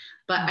day,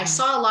 but I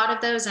saw a lot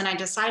of those and I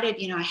decided,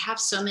 I have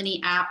so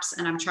many apps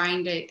and I'm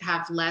trying to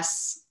have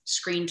less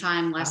screen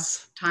time,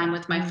 less time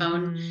with my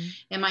phone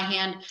in my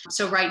hand.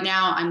 So right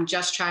now I'm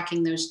just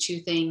tracking those two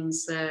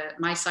things,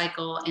 my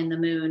cycle and the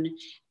moon,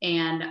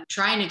 and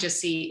trying to just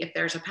see if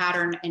there's a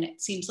pattern. And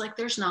it seems like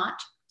there's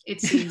not.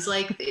 It seems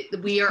like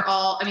we are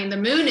all, the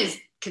moon is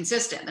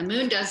consistent. The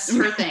moon does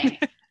her thing.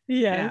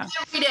 Yeah.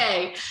 Every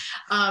day.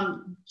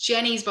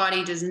 Jenny's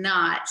body does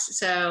not.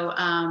 So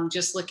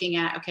just looking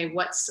at, okay,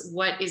 what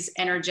is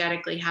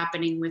energetically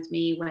happening with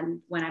me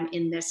when I'm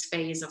in this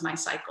phase of my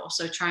cycle.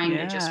 So trying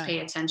to just pay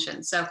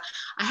attention. So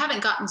I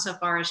haven't gotten so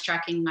far as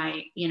tracking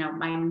my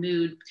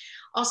mood,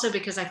 also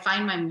because I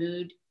find my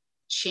mood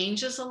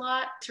changes a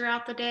lot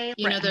throughout the day.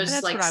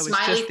 Those like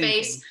smiley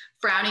face,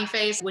 frowny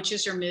face, which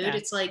is your mood. Yeah.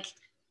 It's like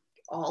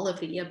all of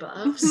the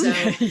above. So,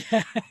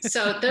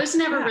 so those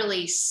never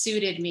really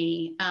suited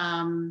me.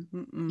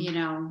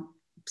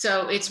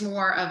 So it's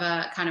more of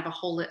a kind of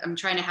I'm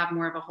trying to have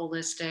more of a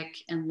holistic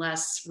and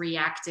less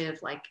reactive,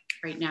 like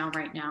right now,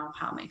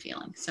 how am I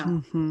feeling?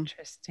 So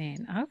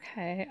interesting.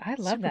 Okay. I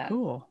love Super that.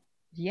 Cool.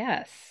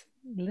 Yes.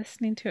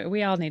 Listening to it.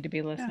 We all need to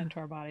be listening to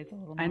our bodies a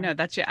little more. I know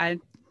I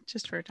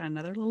just wrote down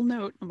another little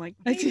note. I'm like,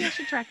 maybe I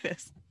should track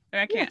this.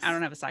 I can't, I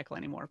don't have a cycle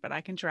anymore, but I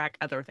can track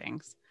other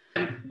things.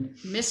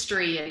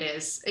 Mystery it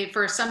is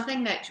for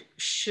something that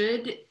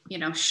should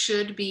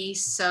be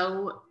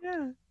so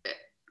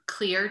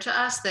clear to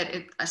us that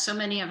so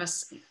many of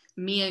us,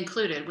 me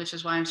included, which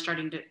is why I'm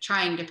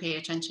trying to pay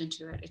attention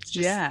to it. It's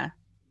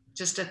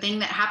just a thing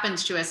that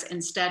happens to us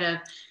instead of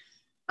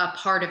a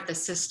part of the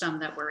system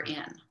that we're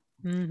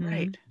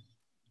in.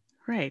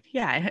 Right.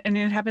 Yeah. And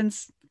it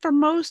happens for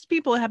most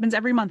people. It happens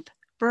every month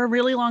for a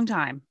really long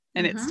time,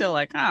 and it's still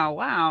like, oh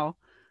wow,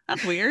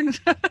 that's weird.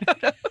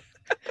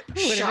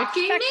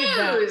 Shocking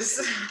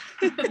news.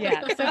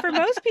 Yeah. So for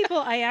most people,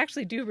 I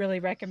actually do really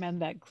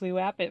recommend that Clue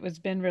app. It was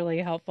been really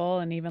helpful,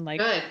 and even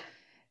like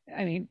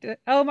I mean,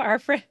 our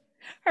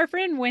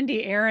friend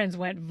Wendy Aarons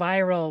went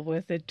viral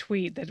with a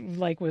tweet that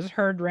like was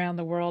heard around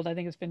the world. I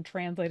think it's been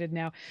translated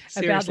now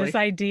about Seriously. this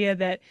idea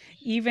that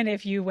even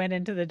if you went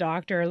into the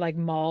doctor like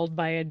mauled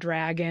by a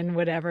dragon,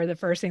 whatever, the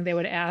first thing they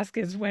would ask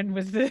is when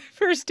was the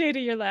first date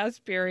of your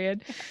last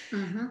period,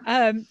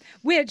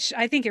 which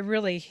I think it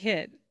really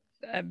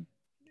uh,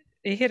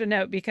 hit a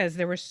note because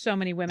there were so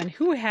many women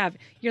who have,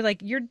 you're like,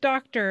 your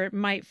doctor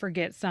might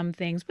forget some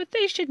things, but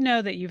they should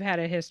know that you've had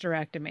a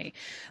hysterectomy.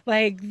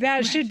 Like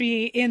that should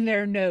be in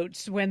their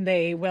notes when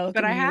they But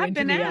welcome I you have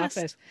into been the asked,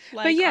 office.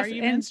 like, But yes, are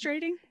you and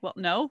menstruating? Well,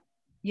 no.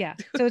 yeah.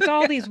 So it's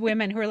all these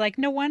women who are like,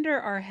 no wonder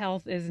our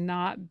health is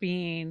not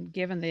being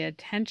given the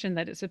attention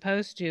that it's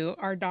supposed to.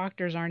 Our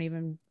doctors aren't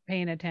even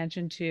paying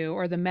attention to,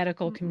 or the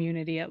medical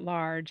community at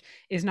large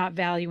is not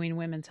valuing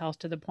women's health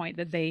to the point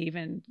that they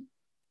even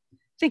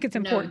think it's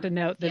important to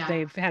note that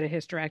they've had a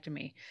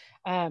hysterectomy.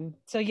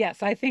 So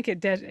yes, I think it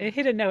did. It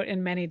hit a note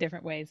in many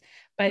different ways,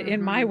 but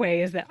in my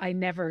way is that I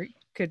never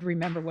could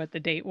remember what the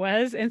date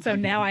was, and so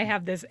now I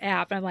have this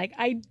app. I'm like,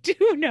 I do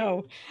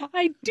know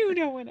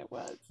when it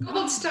was.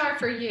 Gold star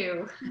for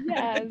you.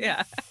 Yes.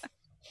 Yeah.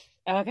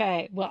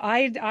 Okay. Well,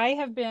 I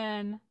have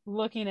been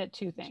looking at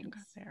two things.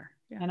 There.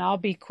 Yeah. And I'll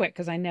be quick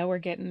because I know we're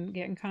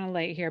getting kind of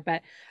late here.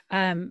 But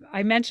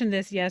I mentioned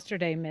this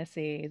yesterday,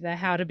 Missy, the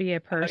How to Be a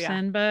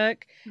Person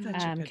book.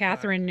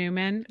 Catherine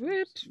Newman.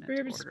 Whoops.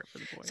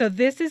 So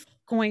this is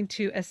going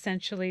to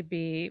essentially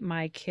be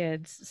my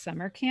kids'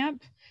 summer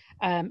camp.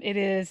 It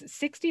is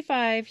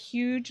 65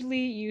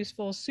 hugely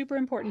useful, super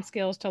important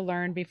skills to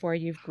learn before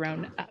you've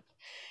grown up.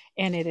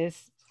 And it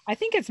is, I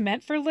think it's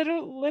meant for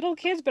little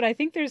kids, but I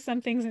think there's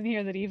some things in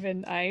here that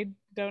even I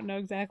don't know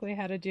exactly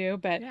how to do.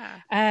 But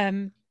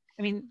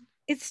I mean,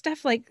 it's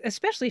stuff like,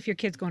 especially if your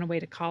kid's going away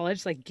to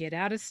college, like get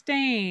out a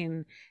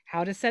stain,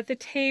 how to set the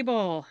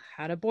table,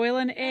 how to boil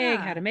an egg,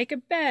 how to make a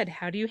bed,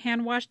 how do you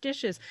hand wash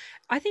dishes.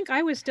 I think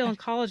I was still in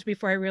college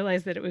before I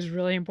realized that it was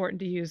really important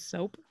to use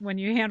soap when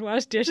you hand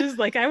wash dishes.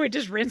 Like I would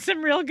just rinse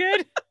them real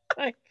good.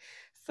 Like,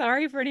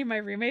 sorry for any of my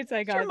roommates.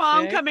 I got your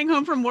mom sick. coming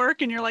home from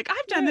work and you're like,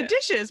 I've done the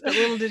dishes, but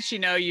little did she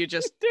know you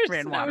just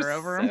ran water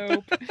over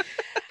them.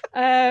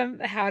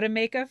 How to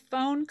make a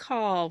phone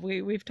call.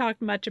 We've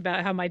talked much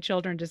about how my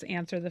children just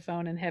answer the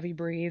phone and heavy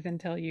breathe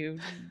until you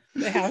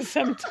have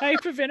some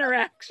type of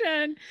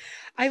interaction.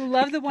 I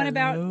love the one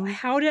about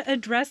how to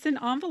address an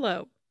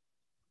envelope.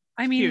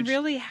 I mean,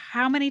 really,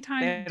 how many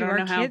times do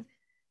our kids?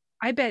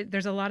 I bet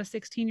there's a lot of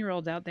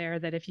 16-year-olds out there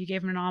that if you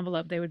gave them an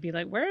envelope, they would be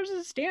like, "Where's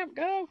the stamp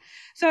go?"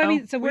 So I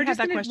mean, so we had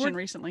that question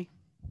recently.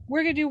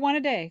 We're going to do one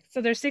a day.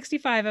 So there's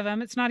 65 of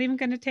them. It's not even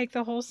going to take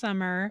the whole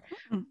summer.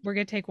 We're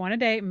going to take one a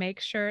day, make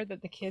sure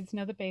that the kids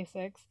know the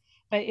basics.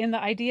 But in the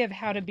idea of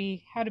how to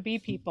be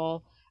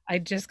people, I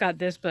just got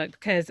this book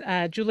because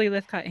Julie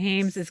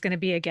Lithcott-Hames is going to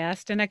be a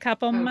guest in a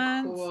couple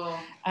months.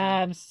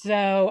 Cool.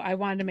 So I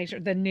wanted to make sure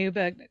the new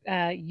book,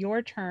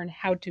 Your Turn,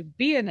 How to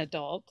Be an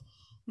Adult.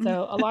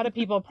 So a lot of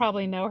people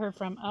probably know her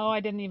from, I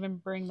didn't even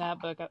bring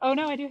that book up. Oh,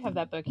 no, I do have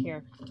that book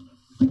here.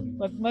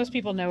 But most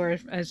people know her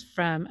as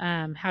from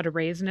How to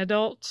Raise an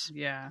Adult.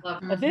 Yeah.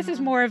 But this is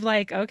more of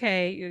like,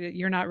 okay,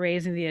 you're not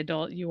raising the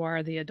adult, you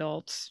are the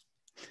adults.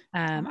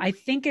 I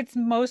think it's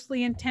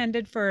mostly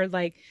intended for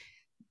like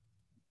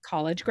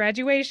college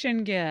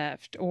graduation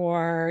gift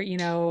or,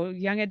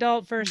 young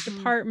adult first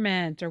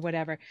apartment or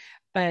whatever.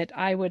 But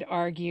I would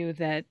argue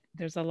that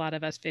there's a lot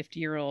of us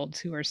 50-year-olds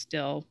who are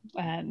still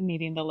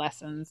needing the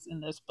lessons in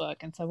this book.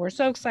 And so we're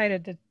so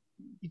excited to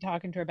be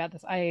talking to her about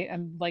this. I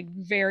am like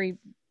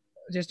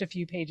just a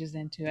few pages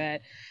into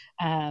it,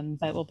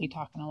 but we'll be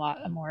talking a lot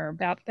more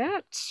about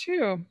that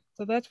too.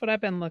 So that's what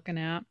I've been looking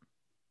at.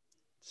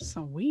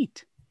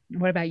 Sweet.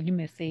 What about you,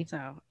 Missy?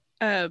 So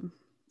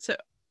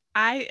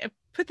I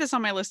put this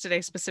on my list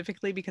today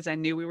specifically because I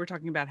knew we were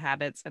talking about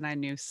habits and I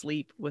knew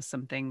sleep was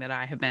something that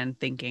I have been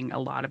thinking a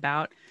lot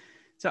about.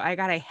 So I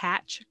got a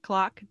Hatch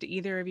clock. Do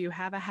either of you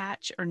have a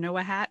Hatch or know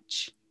a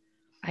Hatch?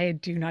 I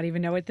do not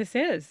even know what this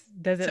is.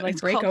 Does it like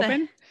break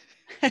open?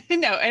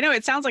 No, I know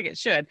it sounds like it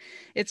should.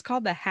 It's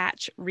called the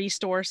Hatch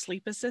Restore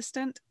Sleep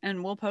Assistant,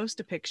 and we'll post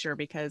a picture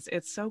because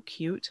it's so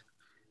cute.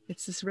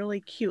 It's this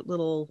really cute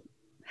little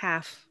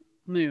half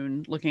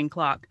moon looking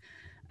clock.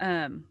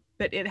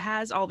 But it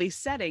has all these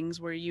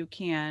settings where you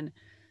can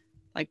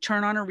like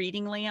turn on a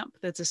reading lamp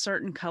that's a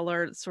certain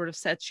color that sort of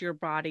sets your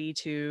body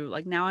to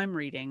like, now I'm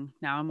reading,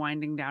 now I'm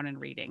winding down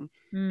and reading.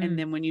 And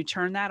then when you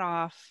turn that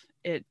off,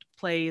 it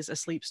plays a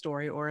sleep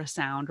story or a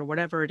sound or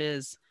whatever it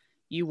is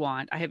you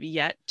want. I have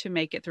yet to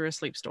make it through a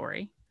sleep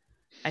story.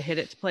 I hit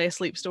it to play a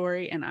sleep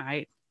story and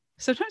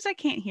sometimes I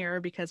can't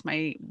hear because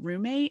my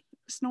roommate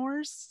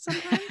snores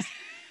sometimes.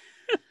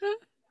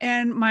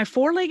 And my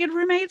four-legged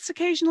roommates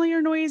occasionally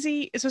are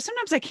noisy. So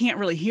sometimes I can't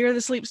really hear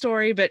the sleep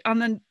story, but on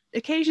the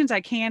occasions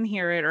I can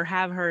hear it or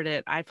have heard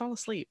it, I fall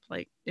asleep.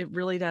 Like it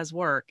really does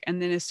work. And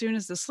then as soon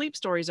as the sleep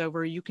story's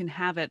over, you can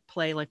have it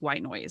play like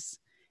white noise.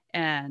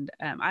 And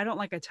I don't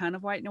like a ton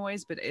of white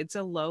noise, but it's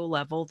a low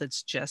level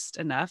that's just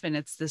enough. And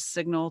it's this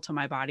signal to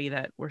my body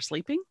that we're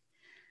sleeping.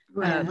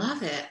 I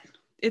love it.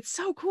 it's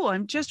so cool.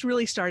 I'm just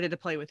really started to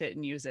play with it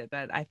and use it,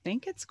 but I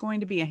think it's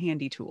going to be a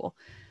handy tool.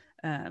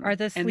 Are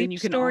the sleep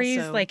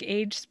stories like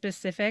age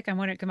specific? I'm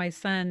wondering, because my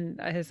son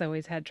has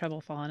always had trouble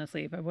falling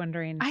asleep. I'm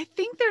wondering. I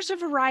think there's a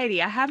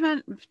variety. I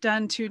haven't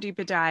done too deep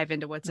a dive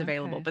into what's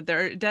available, but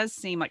it does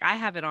seem like I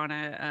have it on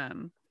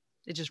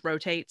it just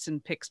rotates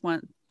and picks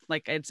one,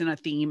 like it's in a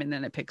theme and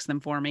then it picks them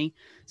for me.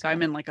 So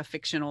I'm in like a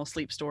fictional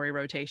sleep story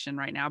rotation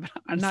right now, but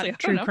honestly, I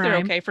don't know if they're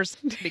okay for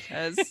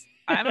because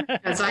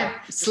I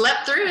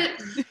slept through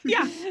it.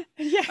 Yeah.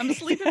 I'm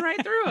sleeping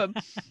right through them.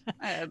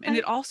 And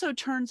it also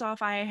turns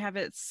off. I have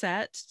it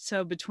set.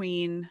 So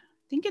I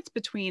think it's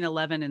between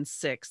 11 and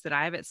 6 that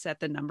I have it set.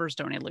 The numbers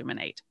don't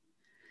illuminate.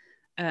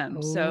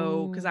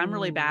 So, cause I'm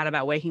really bad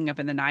about waking up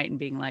in the night and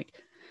being like,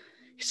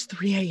 it's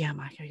 3 a.m.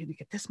 I gotta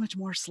get this much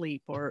more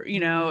sleep, or,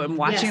 and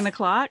watching the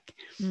clock.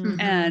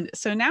 Mm-hmm. And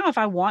so now if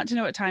I want to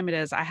know what time it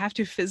is, I have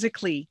to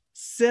physically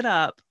sit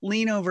up,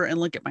 lean over and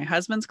look at my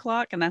husband's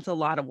clock. And that's a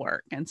lot of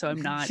work. And so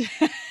I'm not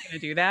going to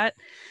do that.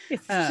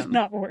 It's just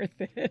not worth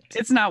it.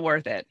 It's not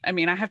worth it. I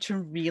mean, I have to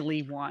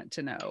really want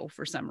to know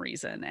for some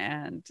reason.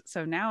 And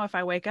so now if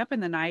I wake up in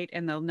the night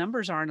and the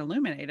numbers aren't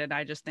illuminated,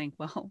 I just think,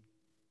 well,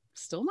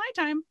 still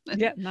nighttime.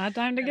 Yeah. Not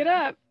time to get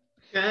up.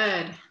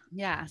 Good.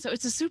 Yeah. So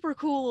it's a super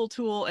cool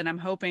tool. And I'm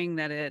hoping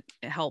that it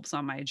helps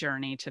on my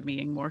journey to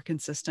being more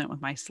consistent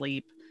with my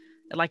sleep.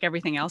 Like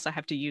everything else, I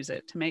have to use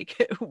it to make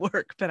it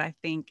work, but I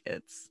think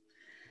it's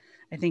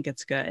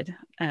good.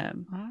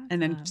 Awesome.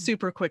 And then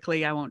super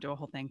quickly, I won't do a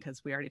whole thing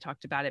because we already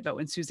talked about it, but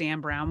when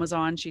Suzanne Brown was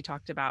on, she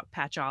talked about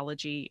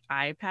Patchology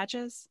eye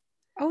patches.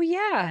 Oh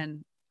yeah.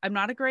 And I'm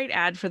not a great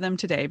ad for them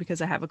today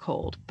because I have a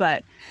cold,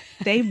 but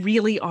they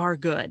really are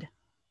good.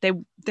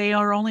 They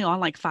are only on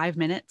like 5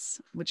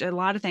 minutes, which a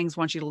lot of things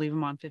want you to leave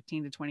them on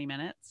 15 to 20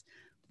 minutes.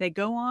 They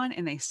go on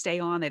and they stay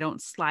on. They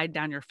don't slide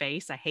down your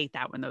face. I hate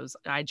that when those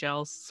eye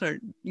gels are,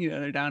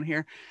 they're down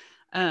here.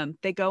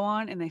 They go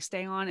on and they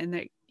stay on,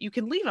 and you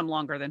can leave them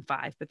longer than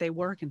 5, but they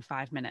work in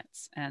 5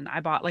 minutes. And I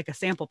bought like a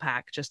sample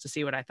pack just to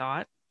see what I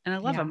thought. And I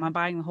love them. I'm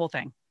buying the whole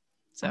thing.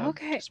 So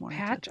okay.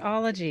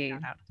 Patchology.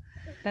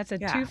 That's a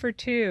 2 for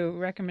 2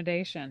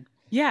 recommendation.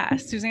 Yeah.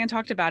 Suzanne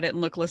talked about it in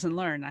Look, Listen,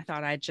 Learn. I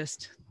thought I'd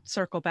just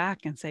circle back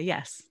and say,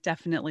 yes,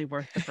 definitely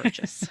worth the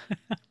purchase.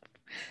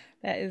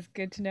 That is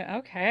good to know.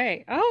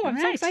 Okay. Oh, I'm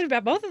so excited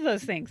about both of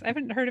those things. I've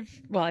heard of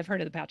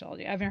the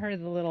Patchology. I haven't heard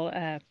of the little,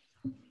 I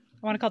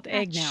want to call it the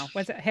egg now.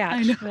 What's it?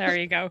 Hatch. There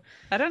you go.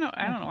 I don't know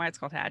why it's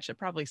called Hatch. It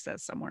probably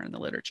says somewhere in the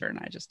literature and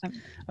I just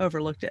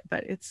overlooked it,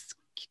 but it's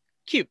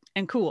cute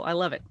and cool. I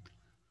love it.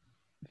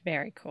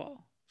 Very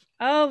cool.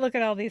 Oh, look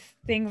at all these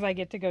things I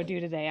get to go do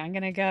today. I'm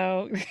going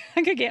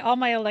to get all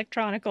my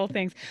electronical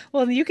things.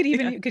 Well, you could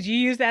even, could you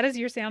use that as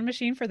your sound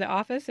machine for the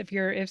office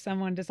if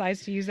someone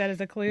decides to use that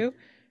as a clue?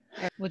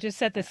 We'll just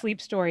set the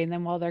sleep story, and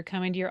then while they're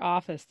coming to your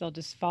office, they'll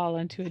just fall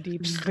into a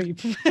deep sleep.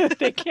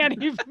 They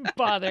can't even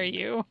bother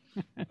you.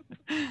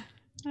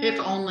 If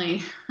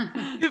only.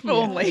 If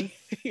only.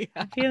 Yeah.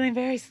 I'm feeling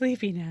very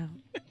sleepy now.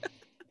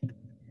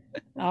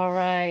 All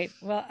right.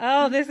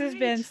 Well, this has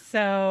been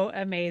so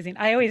amazing.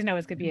 I always know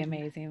it's going to be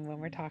amazing when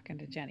we're talking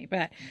to Jenny,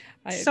 but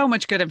so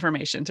much good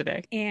information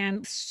today.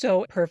 And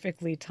so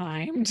perfectly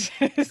timed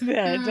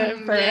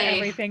for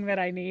everything that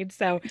I need.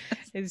 So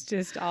it's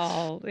just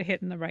all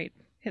hitting the right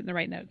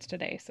notes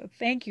today. So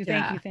thank you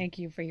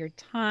for your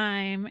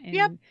time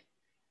and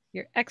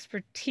your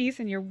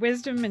expertise and your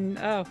wisdom. And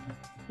I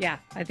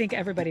think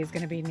everybody's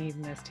going to be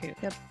needing this too.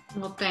 Yep.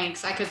 Well,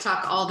 thanks. I could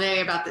talk all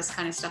day about this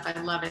kind of stuff. I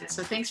love it.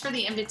 So thanks for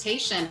the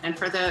invitation and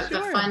for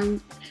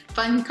the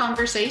fun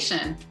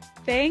conversation.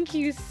 Thank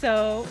you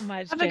so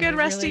much. Have a good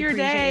rest of your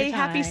day.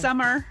 Happy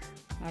summer.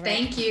 Right.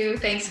 Thank you.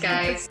 Thanks,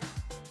 guys.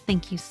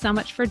 Thank you so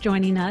much for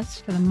joining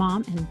us for the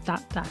Mom and ...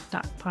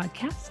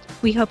 podcast.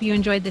 We hope you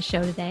enjoyed the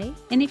show today.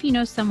 And if you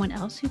know someone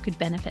else who could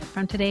benefit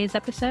from today's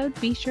episode,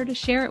 be sure to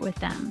share it with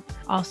them.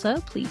 Also,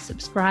 please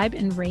subscribe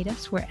and rate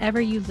us wherever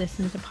you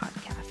listen to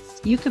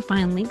podcasts. You can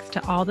find links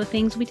to all the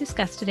things we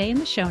discussed today in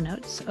the show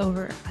notes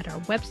over at our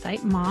website,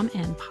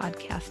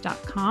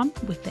 momandpodcast.com,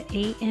 with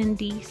the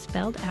AND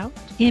spelled out.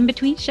 In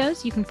between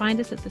shows, you can find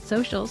us at the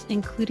socials,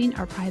 including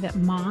our private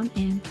Mom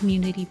and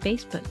Community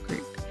Facebook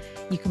group.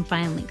 You can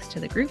find links to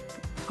the group,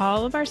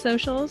 all of our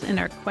socials, and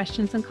our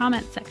questions and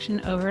comments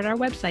section over at our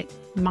website,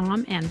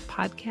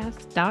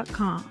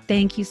 momandpodcast.com.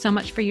 Thank you so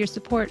much for your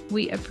support.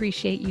 We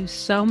appreciate you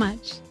so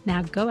much.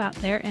 Now go out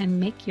there and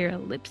make your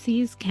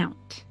ellipses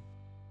count.